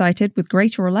of them recited, with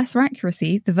greater or lesser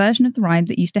accuracy, the version of the rhyme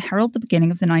that used to herald the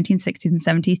beginning of the 1960s and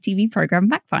 70s TV programme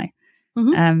Magpie.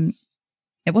 Mm-hmm.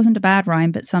 It wasn't a bad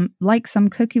rhyme, but like some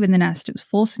cuckoo in the nest, it was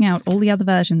forcing out all the other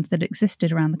versions that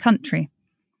existed around the country.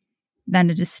 Then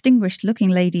a distinguished-looking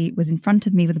lady was in front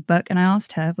of me with a book, and I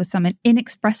asked her, with some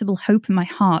inexpressible hope in my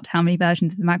heart, how many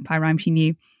versions of the Magpie Rhyme she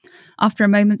knew. After a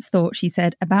moment's thought, she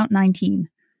said, about 19.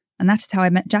 And that is how I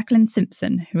met Jacqueline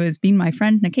Simpson, who has been my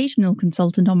friend and occasional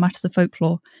consultant on matters of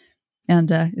folklore,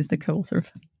 and is the co-author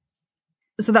of...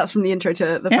 So that's from the intro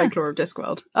to the folklore of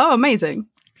Discworld. Oh, amazing.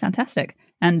 Fantastic.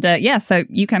 And so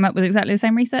you came up with exactly the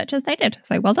same research as they did.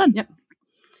 So well done. Yep.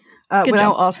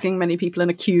 Without asking many people in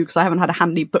a queue, because I haven't had a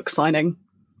handy book signing.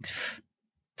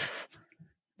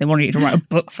 They want you to write a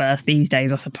book first these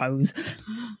days, I suppose.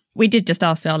 We did just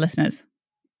ask our listeners.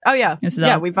 Oh, yeah. We've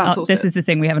outsourced This is the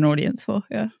thing we have an audience for,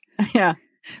 yeah. Yeah.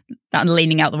 That and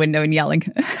leaning out the window and yelling.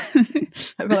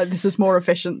 I feel like this is more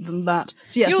efficient than that.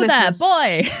 So yes, you there,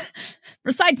 boy!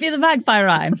 Recite me the Magpie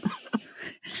Rhyme.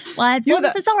 Why, it's one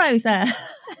for sorrow, sir.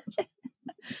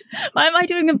 Why am I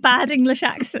doing a bad English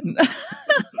accent?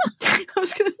 I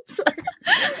was going to... Sorry.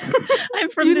 I'm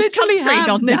from this country,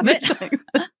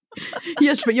 goddammit.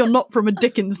 Yes, but you're not from a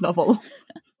Dickens novel.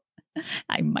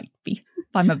 I might be.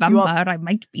 If I'm a vampire, I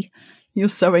might be. You're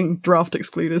sewing draft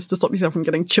excluders to stop yourself from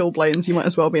getting chilblains. You might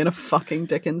as well be in a fucking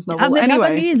Dickens novel.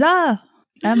 Anyway.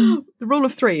 The rule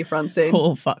of 3, Francine.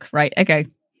 Oh, fuck. Right, okay.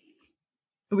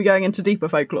 Are we going into deeper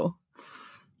folklore?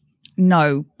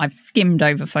 No, I've skimmed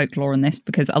over folklore in this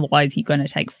because otherwise you're going to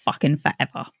take fucking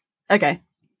forever. Okay.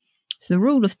 So the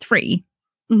rule of 3,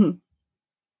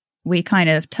 we kind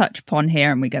of touch upon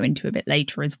here and we go into a bit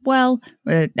later as well.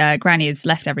 Granny has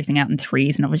left everything out in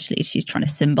 3s, and obviously she's trying to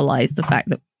symbolise the fact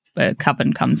that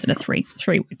Coven comes in a 3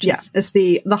 witches. Yeah, it's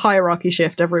the hierarchy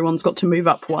shift. Everyone's got to move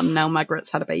up one. Now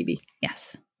Margaret's had a baby.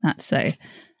 Yes, that's so.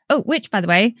 Oh, which, by the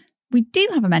way, we do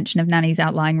have a mention of Nanny's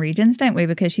outlying regions, don't we?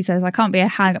 Because she says, I can't be a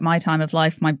hag at my time of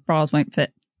life. My bras won't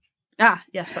fit. Ah,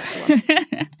 yes, that's the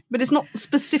one. But it's not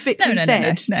specifically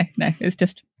said. No. It's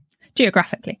just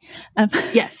geographically.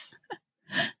 Yes.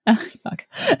 Oh, fuck.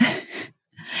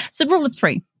 So rule of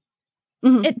 3.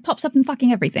 It pops up in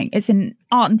fucking everything. It's in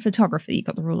art and photography. You've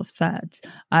got the rule of thirds.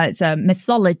 It's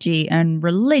mythology and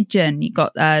religion. You've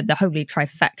got the holy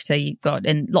trifecta. You've got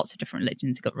in lots of different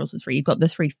religions. You've got rules of 3. You've got the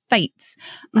 3 fates.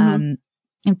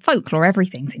 In folklore,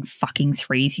 everything's in fucking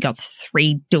 3s. You've got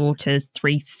 3 daughters,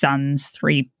 3 sons,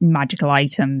 3 magical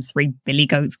items, 3 billy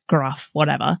goats, gruff,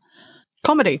 whatever.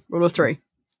 Comedy, rule of 3.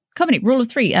 Comedy, rule of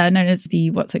 3, known as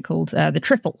the, what's it called? The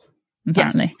triple,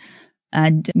 apparently. Yes.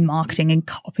 And marketing and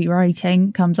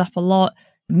copywriting comes up a lot.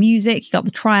 Music, you got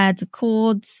the triads of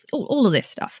chords, all of this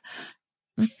stuff.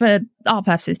 for our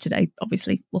purposes today,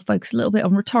 obviously, we'll focus a little bit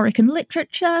on rhetoric and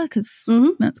literature because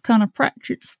that's kind of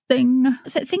Pratchett's thing.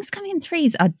 So things coming in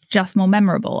threes are just more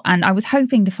memorable. And I was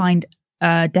hoping to find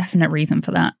a definite reason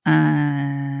for that.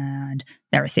 And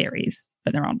there are theories,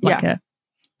 but there aren't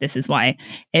this is why.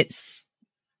 It's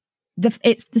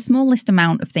the smallest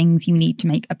amount of things you need to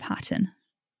make a pattern.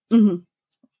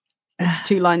 It's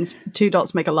 2 lines, 2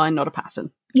 dots make a line, not a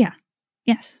pattern. Yeah.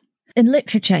 Yes. In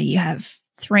literature, you have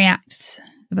 3 acts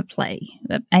of a play.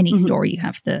 Any story, you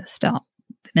have the start,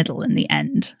 the middle, and the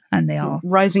end. And they are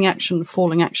rising action,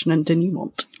 falling action, and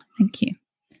denouement. Thank you.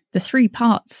 The 3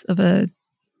 parts of a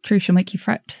True Shall Make You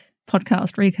Fret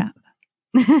podcast recap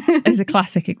is a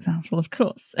classic example, of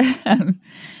course.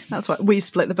 That's why we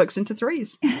split the books into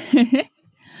 3s.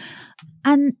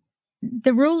 And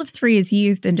the rule of 3 is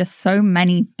used in just so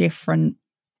many different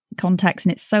contexts,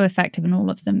 and it's so effective in all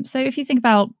of them. So if you think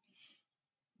about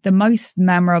the most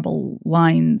memorable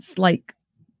lines, like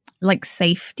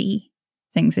safety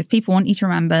things, if people want you to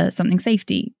remember something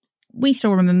safety, we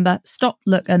still remember stop,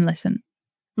 look, and listen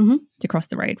to cross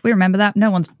the road. We remember that. No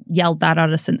one's yelled that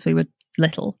at us since we were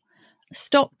little.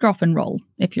 Stop, drop, and roll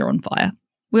if you're on fire.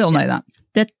 We all know that.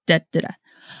 Da, da, da, da.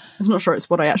 I'm not sure it's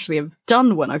what I actually have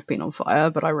done when I've been on fire,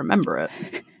 but I remember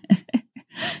it.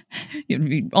 You'd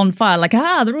be on fire like,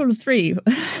 the rule of 3.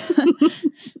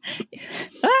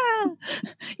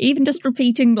 Even just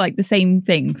repeating like the same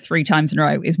thing 3 times in a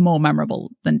row is more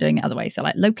memorable than doing it other way. So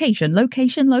like location,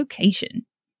 location, location.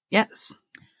 Yes.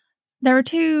 There are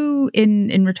 2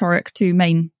 in rhetoric, 2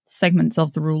 main segments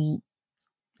of the rule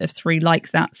of 3 like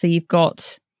that. So you've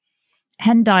got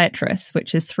hendiatrus,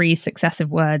 which is 3 successive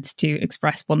words to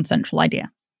express one central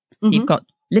idea. So you've got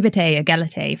liberté,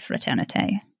 égalité,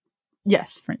 fraternité.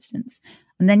 Yes. For instance.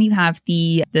 And then you have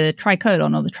the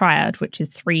tricolon or the triad, which is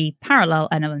 3 parallel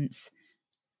elements,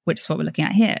 which is what we're looking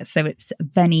at here. So it's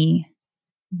veni,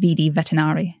 vidi,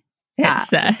 veterinari. It's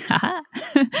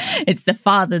it's the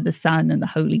Father, the Son, and the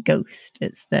Holy Ghost.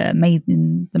 It's the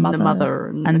maiden, the mother,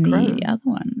 and the other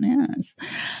one. Yes.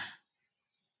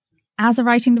 As a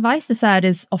writing device, the third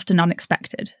is often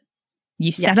unexpected.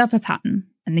 You set up a pattern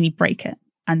and then you break it.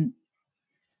 And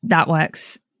that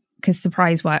works because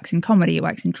surprise works in comedy, it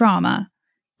works in drama.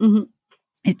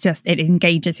 It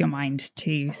engages your mind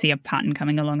to see a pattern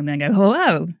coming along and then go, oh,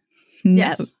 no.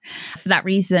 Yes. For that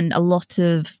reason, a lot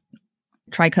of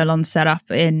tricolons set up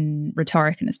in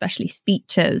rhetoric and especially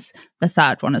speeches, the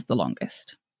third one is the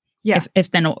longest. Yeah.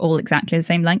 If they're not all exactly the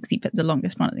same length, you put the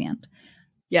longest one at the end.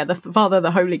 Yeah, the Father,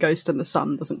 the Holy Ghost, and the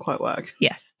Son doesn't quite work.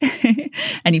 Yes.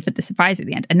 And you put the surprise at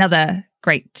the end. Another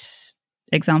great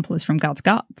example is from Guards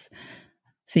Guards.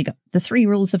 So you got the 3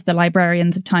 rules of the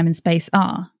librarians of time and space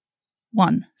are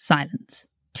 1, silence.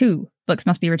 2, books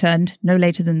must be returned no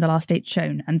later than the last date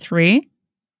shown. And 3,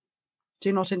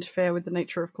 do not interfere with the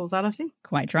nature of causality.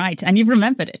 Quite right. And you've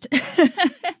remembered it.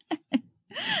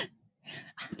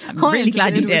 I'm really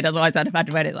glad you did, otherwise I'd have had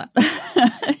to edit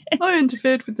that. I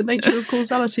interfered with the nature of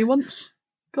causality once.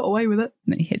 Got away with it.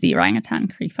 And then you hear the orangutan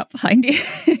creep up behind you.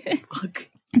 Fuck.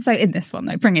 And so in this one,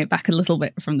 though, bringing it back a little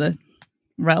bit from the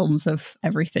realms of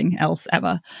everything else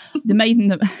ever, the maiden,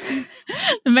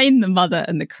 the mother,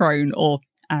 and the crone,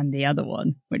 and the other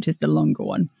one, which is the longer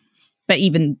one. But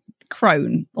even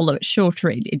crone, although it's shorter,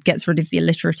 it gets rid of the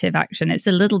alliterative action. It's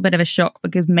a little bit of a shock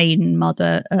because maiden,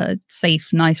 mother,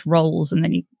 safe, nice roles, and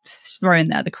then you throw in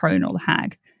there the crone or the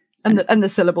hag. And the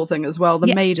syllable thing as well,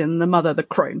 the maiden, the mother, the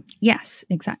crone. Yes,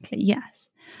 exactly, yes.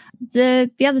 The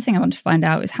other thing I want to find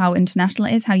out is how international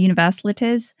it is, how universal it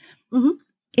is.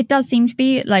 It does seem to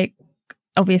be, like,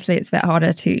 obviously it's a bit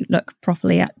harder to look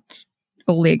properly at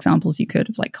all the examples you could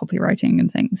of like copywriting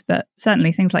and things, but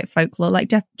certainly things like folklore,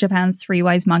 like Japan's 3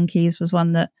 Wise Monkeys was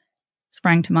one that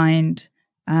sprang to mind.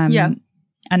 And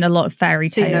a lot of fairy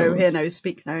tales. See no, hear no,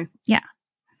 speak no.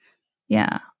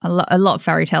 Yeah. A lot of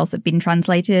fairy tales that have been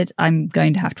translated. I'm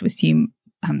going to have to assume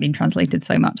haven't been translated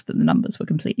so much that the numbers were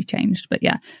completely changed. But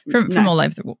yeah, from all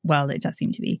over the world, it does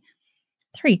seem to be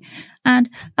 3. And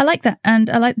I like that. And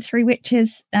I like the 3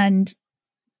 witches, and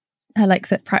I like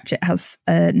that Pratchett has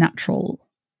a natural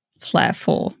flair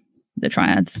for the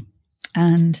triads.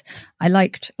 And I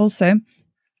liked also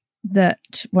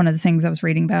that one of the things I was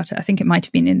reading about it, I think it might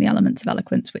have been in The Elements of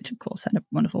Eloquence, which of course had a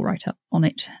wonderful write-up on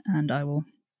it, and I will,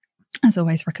 as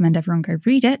always, recommend everyone go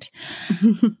read it,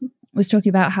 was talking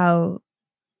about how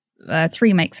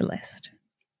 3 makes a list.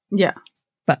 Yeah.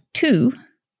 But 2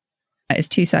 is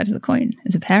 2 sides of the coin,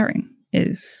 is a pairing,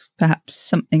 is perhaps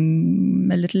something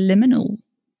a little liminal.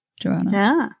 Joanna.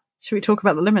 Yeah. Should we talk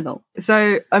about the liminal?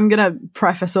 So I'm going to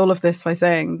preface all of this by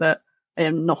saying that I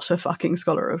am not a fucking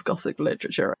scholar of Gothic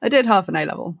literature. I did half an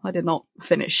A-level. I did not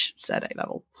finish said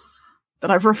A-level.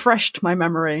 But I've refreshed my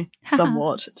memory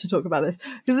somewhat to talk about this.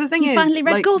 Because the thing you is... finally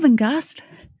read Gormenghast?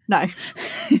 No.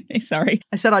 Sorry.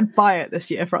 I said I'd buy it this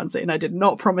year, Francine. I did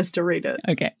not promise to read it.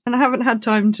 Okay. And I haven't had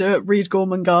time to read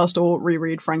Gormenghast or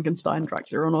reread Frankenstein,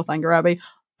 Dracula, or Northanger Abbey.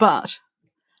 But,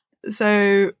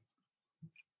 so,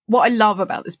 what I love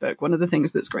about this book, one of the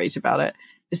things that's great about it,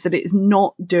 is that it is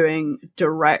not doing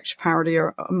direct parody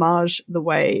or homage the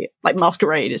way, like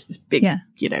Masquerade is this big,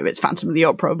 it's Phantom of the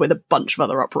Opera with a bunch of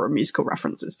other opera and musical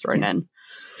references thrown in.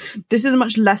 This is a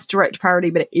much less direct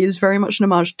parody, but it is very much an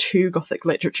homage to Gothic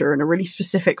literature and a really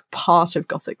specific part of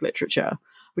Gothic literature,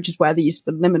 which is where the use of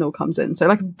the liminal comes in. So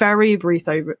like a very brief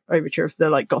overture of the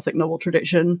like Gothic novel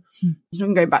tradition. You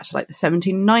can go back to like the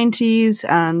 1790s.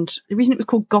 And the reason it was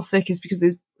called Gothic is because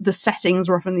the settings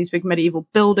were often these big medieval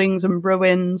buildings and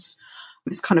ruins.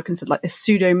 It's kind of considered like this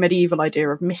pseudo-medieval idea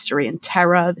of mystery and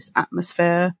terror, this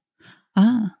atmosphere.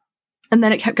 And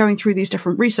then it kept going through these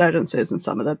different resurgences, and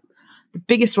some of the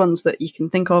biggest ones that you can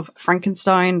think of,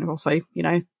 Frankenstein. Also,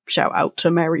 shout out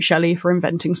to Mary Shelley for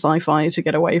inventing sci-fi to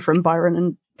get away from Byron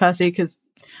and Percy, because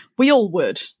we all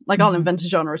would. Like, I'll invent a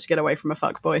genre to get away from a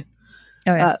fuckboy.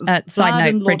 Oh, yeah.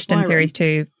 Side note, Bridgerton Byron. Series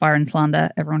 2, Byron Slander.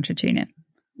 Everyone should tune in.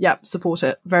 Yeah, support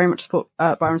it. Very much support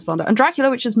Byron Slander. And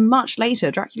Dracula, which is much later.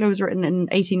 Dracula was written in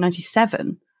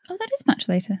 1897. Oh, that is much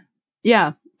later.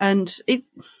 Yeah, and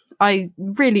I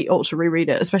really ought to reread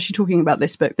it, especially talking about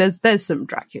this book. There's some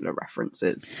Dracula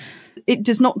references. It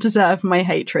does not deserve my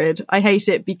hatred. I hate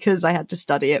it because I had to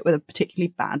study it with a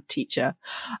particularly bad teacher.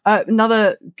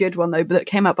 Another good one, though, that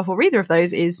came out before either of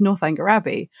those is Northanger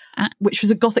Abbey, which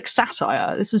was a Gothic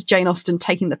satire. This was Jane Austen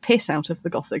taking the piss out of the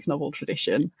Gothic novel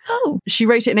tradition. Oh. She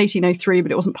wrote it in 1803,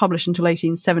 but it wasn't published until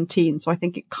 1817, so I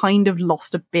think it kind of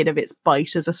lost a bit of its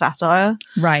bite as a satire.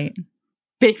 Right.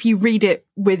 But if you read it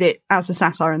with it as a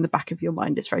satire in the back of your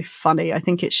mind, it's very funny. I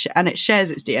think it shares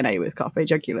its DNA with Carpe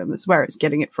Jugulum. That's where it's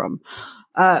getting it from.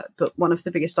 But one of the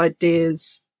biggest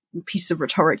ideas, piece of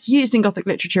rhetoric used in Gothic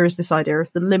literature is this idea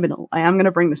of the liminal. I am going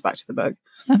to bring this back to the book.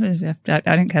 I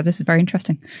don't care. This is very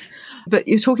interesting. But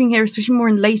you're talking here, especially more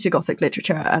in later Gothic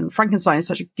literature, and Frankenstein is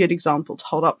such a good example to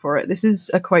hold up for it. This is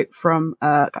a quote from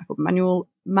a guy called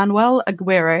Manuel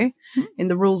Aguirre in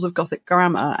The Rules of Gothic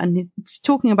Grammar, and he's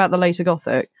talking about the later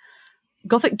Gothic.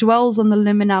 Gothic dwells on the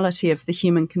liminality of the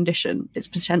human condition, its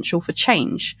potential for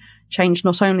change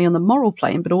not only on the moral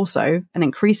plane, but also, and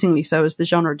increasingly so as the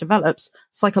genre develops,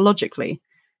 psychologically.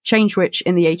 Change which,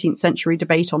 in the 18th century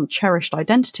debate on cherished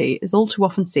identity, is all too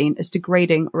often seen as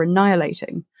degrading or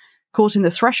annihilating. Caught in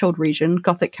the threshold region,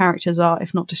 Gothic characters are,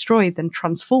 if not destroyed, then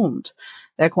transformed.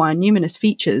 They acquire numerous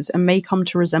features and may come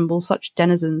to resemble such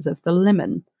denizens of the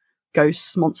limen,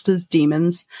 ghosts, monsters,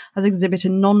 demons, as exhibit a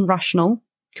non-rational,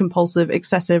 compulsive,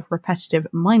 excessive, repetitive,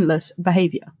 mindless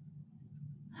behaviour.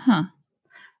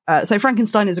 So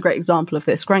Frankenstein is a great example of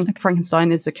this.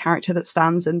 Frankenstein is a character that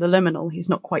stands in the liminal. He's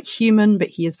not quite human, but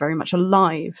he is very much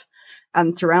alive.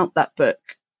 And throughout that book,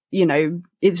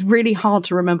 it's really hard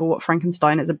to remember what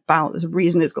Frankenstein is about. There's a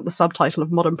reason it's got the subtitle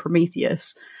of Modern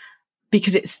Prometheus,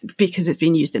 because it's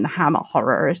been used in the Hammer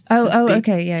horror. It's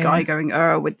guy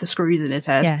going with the screws in his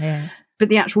head. Yeah. But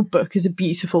the actual book is a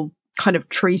beautiful kind of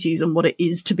treatise on what it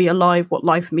is to be alive, what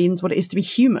life means, what it is to be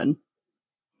human.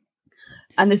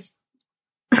 And this,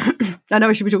 I know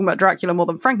I should be talking about Dracula more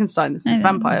than Frankenstein. This is a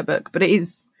vampire book, but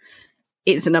it's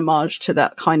an homage to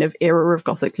that kind of era of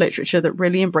Gothic literature that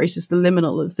really embraces the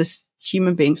liminal as this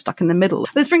human being stuck in the middle.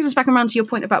 This brings us back around to your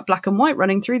point about black and white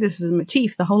running through this as a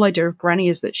motif. The whole idea of Granny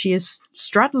is that she is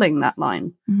straddling that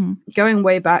line, going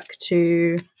way back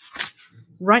to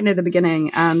right near the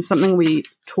beginning, and something we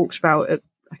talked about at,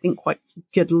 I think, quite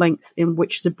good length in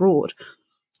Witches Abroad.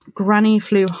 Granny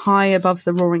flew high above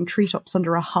the roaring treetops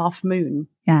under a half moon.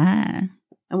 Yeah.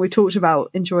 And we talked about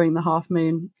enjoying the half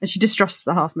moon, and she distrusts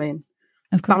the half moon.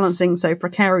 Of course. Balancing so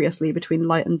precariously between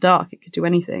light and dark, it could do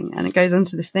anything. And it goes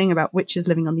into this thing about witches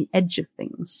living on the edge of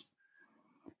things.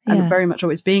 And very much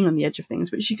always being on the edge of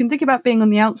things, which you can think about being on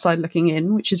the outside looking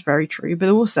in, which is very true, but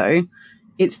also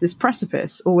it's this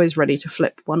precipice, always ready to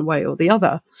flip one way or the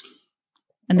other.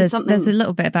 And there's a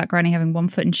little bit about Granny having 1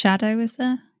 foot in shadow, is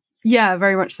there? Yeah,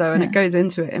 very much so. And it goes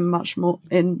into it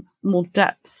in more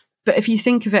depth. But if you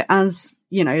think of it as,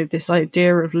 this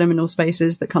idea of liminal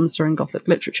spaces that comes through in Gothic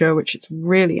literature, which it's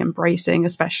really embracing,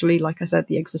 especially, like I said,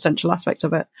 the existential aspect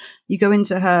of it, you go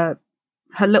into her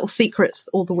little secrets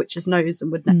that all the witches knows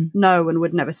and would know and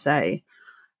would never say.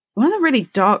 One of the really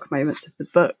dark moments of the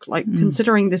book,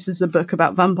 considering this is a book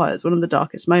about vampires, one of the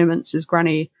darkest moments is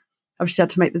Granny obviously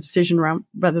had to make the decision around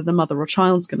whether the mother or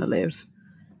child's going to live.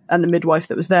 and the midwife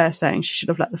that was there saying she should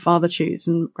have let the father choose,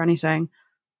 and Granny saying,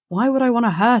 why would I want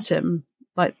to hurt him?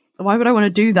 Like, why would I want to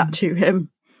do that to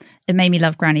him? It made me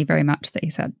love Granny very much that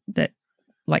he said that,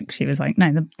 like, she was like,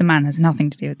 no, the man has nothing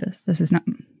to do with this. This is not.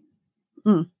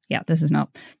 Yeah, this is not.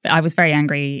 But I was very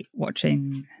angry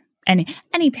watching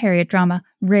any period drama,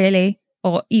 really,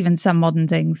 or even some modern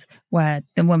things where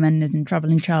the woman is in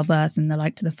trouble in childbirth and they're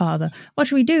like to the father, what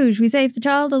should we do? Should we save the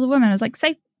child or the woman? I was like,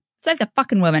 save the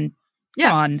fucking woman. Yeah.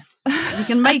 Come on. You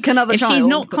can make another if child. If she's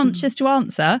not conscious to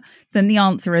answer, then the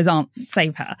answer is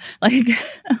save her. Like,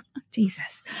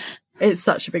 Jesus. It's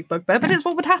such a big bugbear, but it's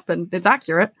what would happen. It's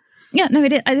accurate. Yeah, no,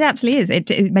 it absolutely is.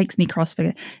 It makes me cross.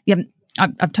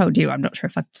 I've told you, I'm not sure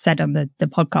if I've said on the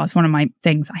podcast, one of my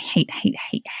things I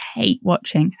hate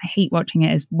watching. I hate watching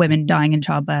it is women dying in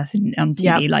childbirth on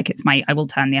TV. Like, it's I will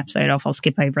turn the episode off. I'll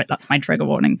skip over it. That's my trigger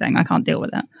warning thing. I can't deal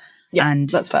with it. Yeah, and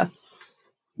that's fair.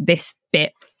 This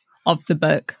bit of the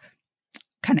book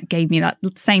kind of gave me that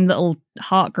same little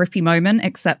heart grippy moment,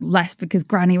 except less because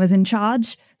Granny was in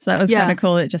charge. So that was kind of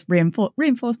cool. It just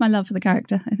reinforced my love for the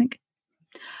character, I think.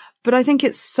 But I think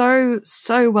it's so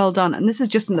well done. And this is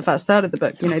just in the first third of the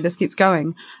book. You know, this keeps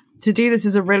going. To do this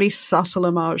is a really subtle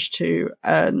homage to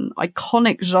an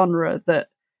iconic genre that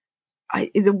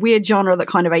is a weird genre that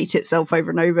kind of ate itself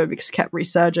over and over because it kept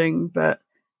resurging, but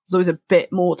was always a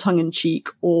bit more tongue-in-cheek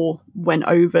or went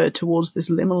over towards this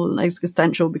liminal and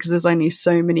existential because there's only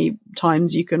so many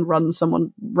times you can run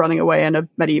someone running away in a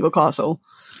medieval castle.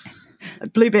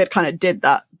 Bluebeard kind of did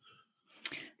that.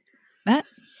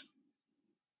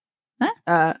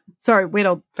 Sorry, weird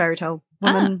old fairy tale.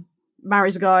 Woman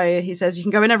marries a guy. He says you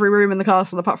can go in every room in the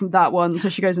castle apart from that one. So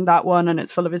she goes in that one, and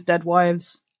it's full of his dead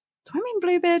wives. Do I mean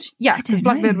Bluebeard? Yeah, because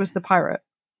Blackbeard was the pirate.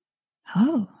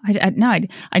 Oh, I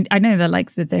know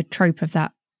the trope of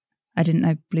that. I didn't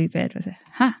know Bluebeard was it.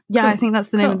 Huh. Yeah, cool. I think that's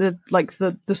the name of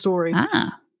the story.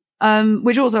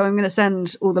 Which also I'm going to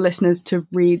send all the listeners to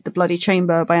read The Bloody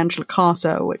Chamber by Angela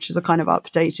Carter, which is a kind of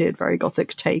updated, very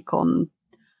gothic take on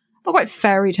not quite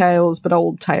fairy tales, but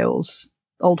old tales,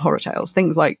 old horror tales,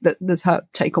 things like that. There's her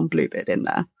take on Bluebeard in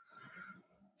there.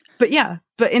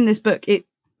 But in this book,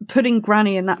 putting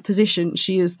Granny in that position,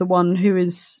 she is the one who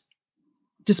is,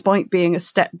 despite being a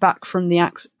step back from the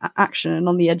action and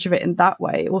on the edge of it in that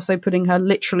way, also putting her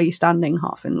literally standing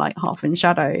half in light, half in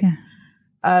shadow. Yeah.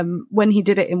 When he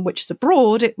did it in Witches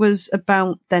Abroad, it was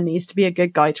about there needs to be a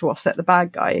good guy to offset the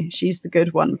bad guy. She's the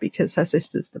good one because her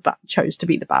sister's chose to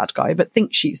be the bad guy, but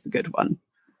thinks she's the good one.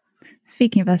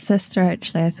 Speaking of her sister,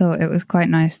 actually, I thought it was quite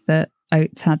nice that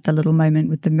Oates had the little moment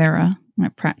with the mirror,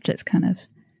 like Pratchett's kind of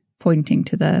pointing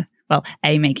to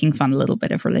making fun a little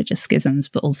bit of religious schisms,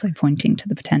 but also pointing to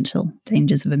the potential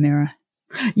dangers of a mirror.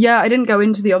 Yeah, I didn't go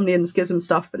into the Omnian schism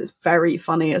stuff, but it's very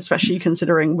funny, especially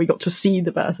considering we got to see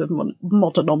the birth of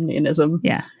modern Omnianism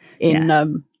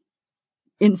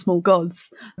in Small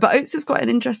Gods. But Oates is quite an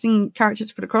interesting character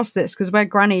to put across this, because where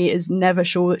Granny is never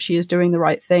sure that she is doing the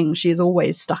right thing, she is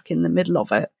always stuck in the middle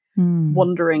of it,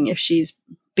 wondering if she's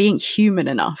being human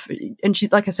enough. And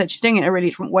she's, like I said, she's doing it in a really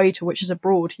different way to Witches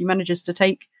Abroad. He manages to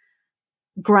take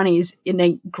Granny's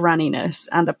innate granniness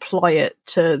and apply it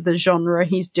to the genre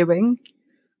he's doing.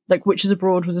 Like Witches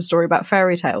Abroad was a story about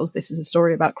fairy tales. This is a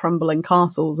story about crumbling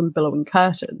castles and billowing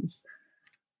curtains.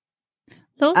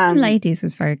 Lords and Ladies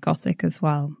was very gothic as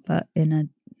well, but in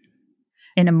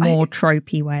a more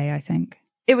tropey way, I think.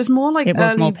 It was more like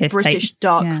early British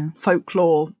dark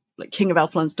folklore, like King of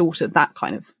Elfland's Daughter, that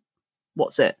kind of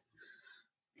what's it?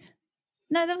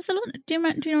 No, there was a lot. Do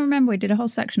you remember we did a whole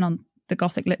section on the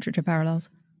Gothic literature parallels?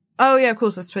 Oh yeah, of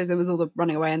course. I suppose there was all the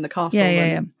running away in the castle.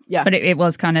 Yeah. But it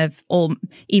was kind of all,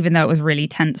 even though it was really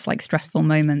tense, like stressful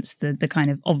moments, the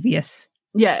kind of obvious.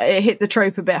 Yeah, it hit the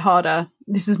trope a bit harder.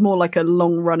 This is more like a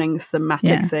long-running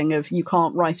thematic thing of you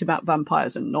can't write about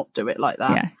vampires and not do it like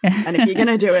that. Yeah. And if you're going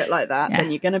to do it like that,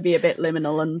 then you're going to be a bit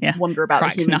liminal and wonder about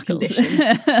the human condition.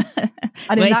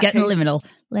 And in that case, liminal.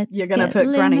 You're going to put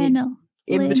Granny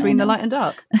in between the light and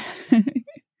dark.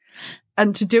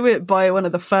 And to do it by one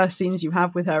of the first scenes you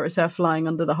have with her is her flying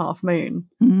under the half moon.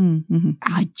 Mm-hmm.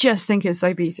 I just think it's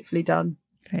so beautifully done.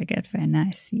 Very good, very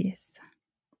nice, yes.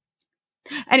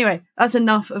 Anyway, that's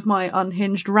enough of my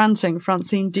unhinged ranting.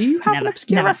 Francine, do you have an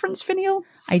obscure reference, Finial?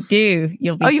 I do.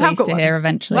 You'll be pleased to hear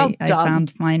eventually. Well done. I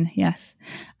found mine, yes.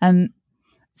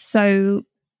 So,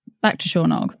 back to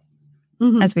Shornog,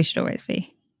 as we should always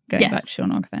be going back to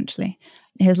Shornog eventually.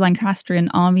 His Lancastrian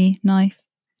army knife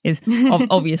is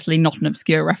obviously not an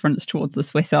obscure reference towards the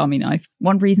Swiss Army knife.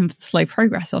 One reason for the slow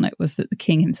progress on it was that the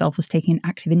king himself was taking an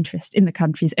active interest in the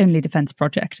country's only defence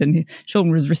project, and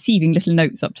Sean was receiving little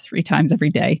notes up to 3 times every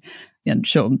day. And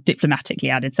Sean diplomatically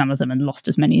added some of them and lost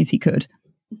as many as he could.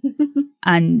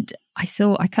 And I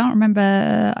can't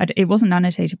remember, it wasn't an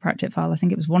annotated Pratchett file. I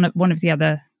think it was one of the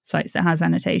other sites that has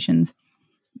annotations,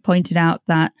 pointed out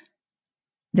that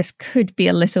this could be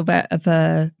a little bit of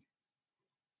a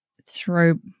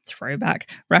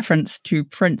throwback reference to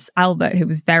Prince Albert, who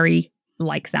was very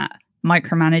like that,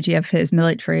 micromanager of his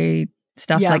military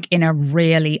stuff, like in a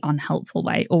really unhelpful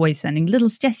way, always sending little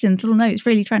suggestions, little notes,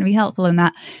 really trying to be helpful in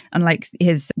that. And like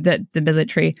the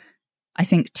military, I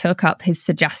think, took up his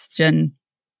suggestion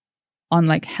on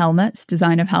like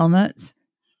design of helmets,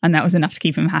 and that was enough to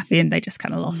keep him happy, and they just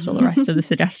kind of lost all the rest of the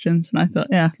suggestions. And I thought,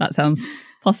 yeah, that sounds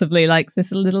possibly like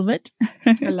this a little bit.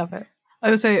 I love it.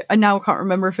 I now can't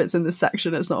remember if it's in this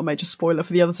section. It's not a major spoiler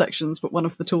for the other sections, but one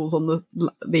of the tools on the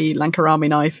Lankarami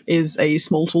knife is a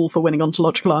small tool for winning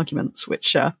ontological arguments,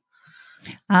 which...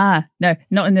 no,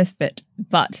 not in this bit,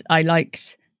 but I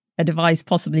liked a device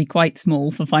possibly quite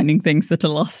small for finding things that are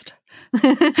lost.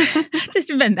 Just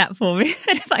invent that for me.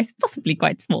 A device possibly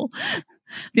quite small.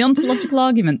 The ontological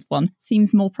arguments one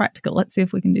seems more practical. Let's see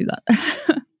if we can do that.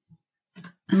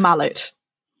 Mallet,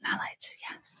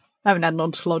 yes. I haven't had an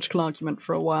ontological argument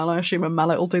for a while. I assume a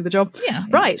mallet will do the job. Yeah.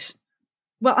 Right.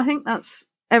 Well, I think that's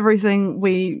everything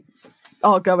we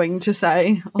are going to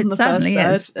say on the first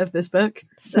third of this book.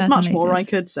 There's much more I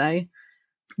could say.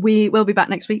 We will be back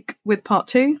next week with part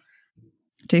 2.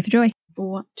 2 for joy.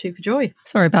 Or 2 for joy.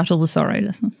 Sorry about all the sorrow,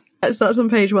 listeners. It starts on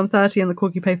page 130 in the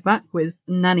Corky paperback with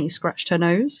Nanny scratched her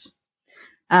nose,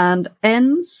 and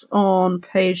ends on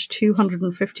page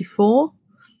 254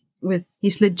 with he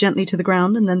slid gently to the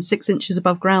ground and then 6 inches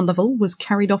above ground level was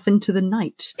carried off into the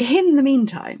night. In the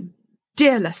meantime,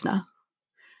 dear listener,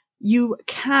 you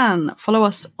can follow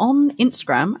us on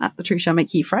Instagram at The Truth Shall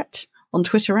Make Ye Fret, on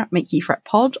Twitter at Make Ye Fret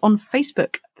Pod, on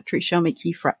Facebook at The Truth Shall Make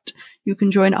Ye Fret. You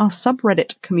can join our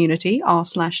subreddit community,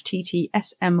 r/TTSMYF.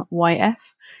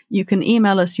 You can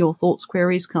email us your thoughts,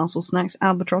 queries, castle snacks,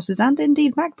 albatrosses, and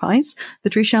indeed magpies. The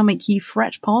Truth Shall Make Ye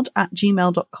Fret Pod at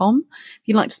gmail.com. If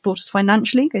you'd like to support us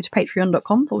financially, go to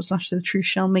patreon.com/The Truth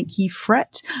Shall Make Ye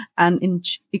Fret and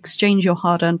exchange your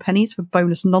hard-earned pennies for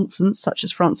bonus nonsense, such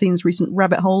as Francine's recent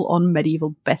rabbit hole on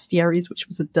medieval bestiaries, which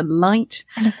was a delight,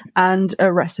 and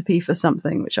a recipe for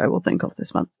something, which I will think of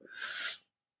this month.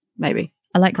 Maybe.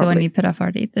 I like the one you put up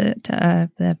already, the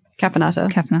caponata.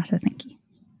 Caponata, thank you.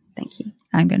 Thank you.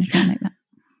 I'm going to try and make that.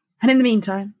 And in the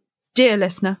meantime, dear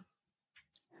listener,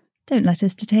 don't let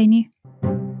us detain you.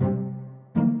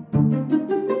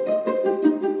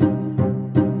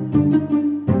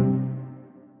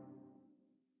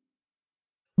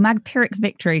 Magpyrrhic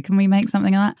victory. Can we make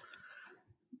something of that?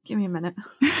 Give me a minute.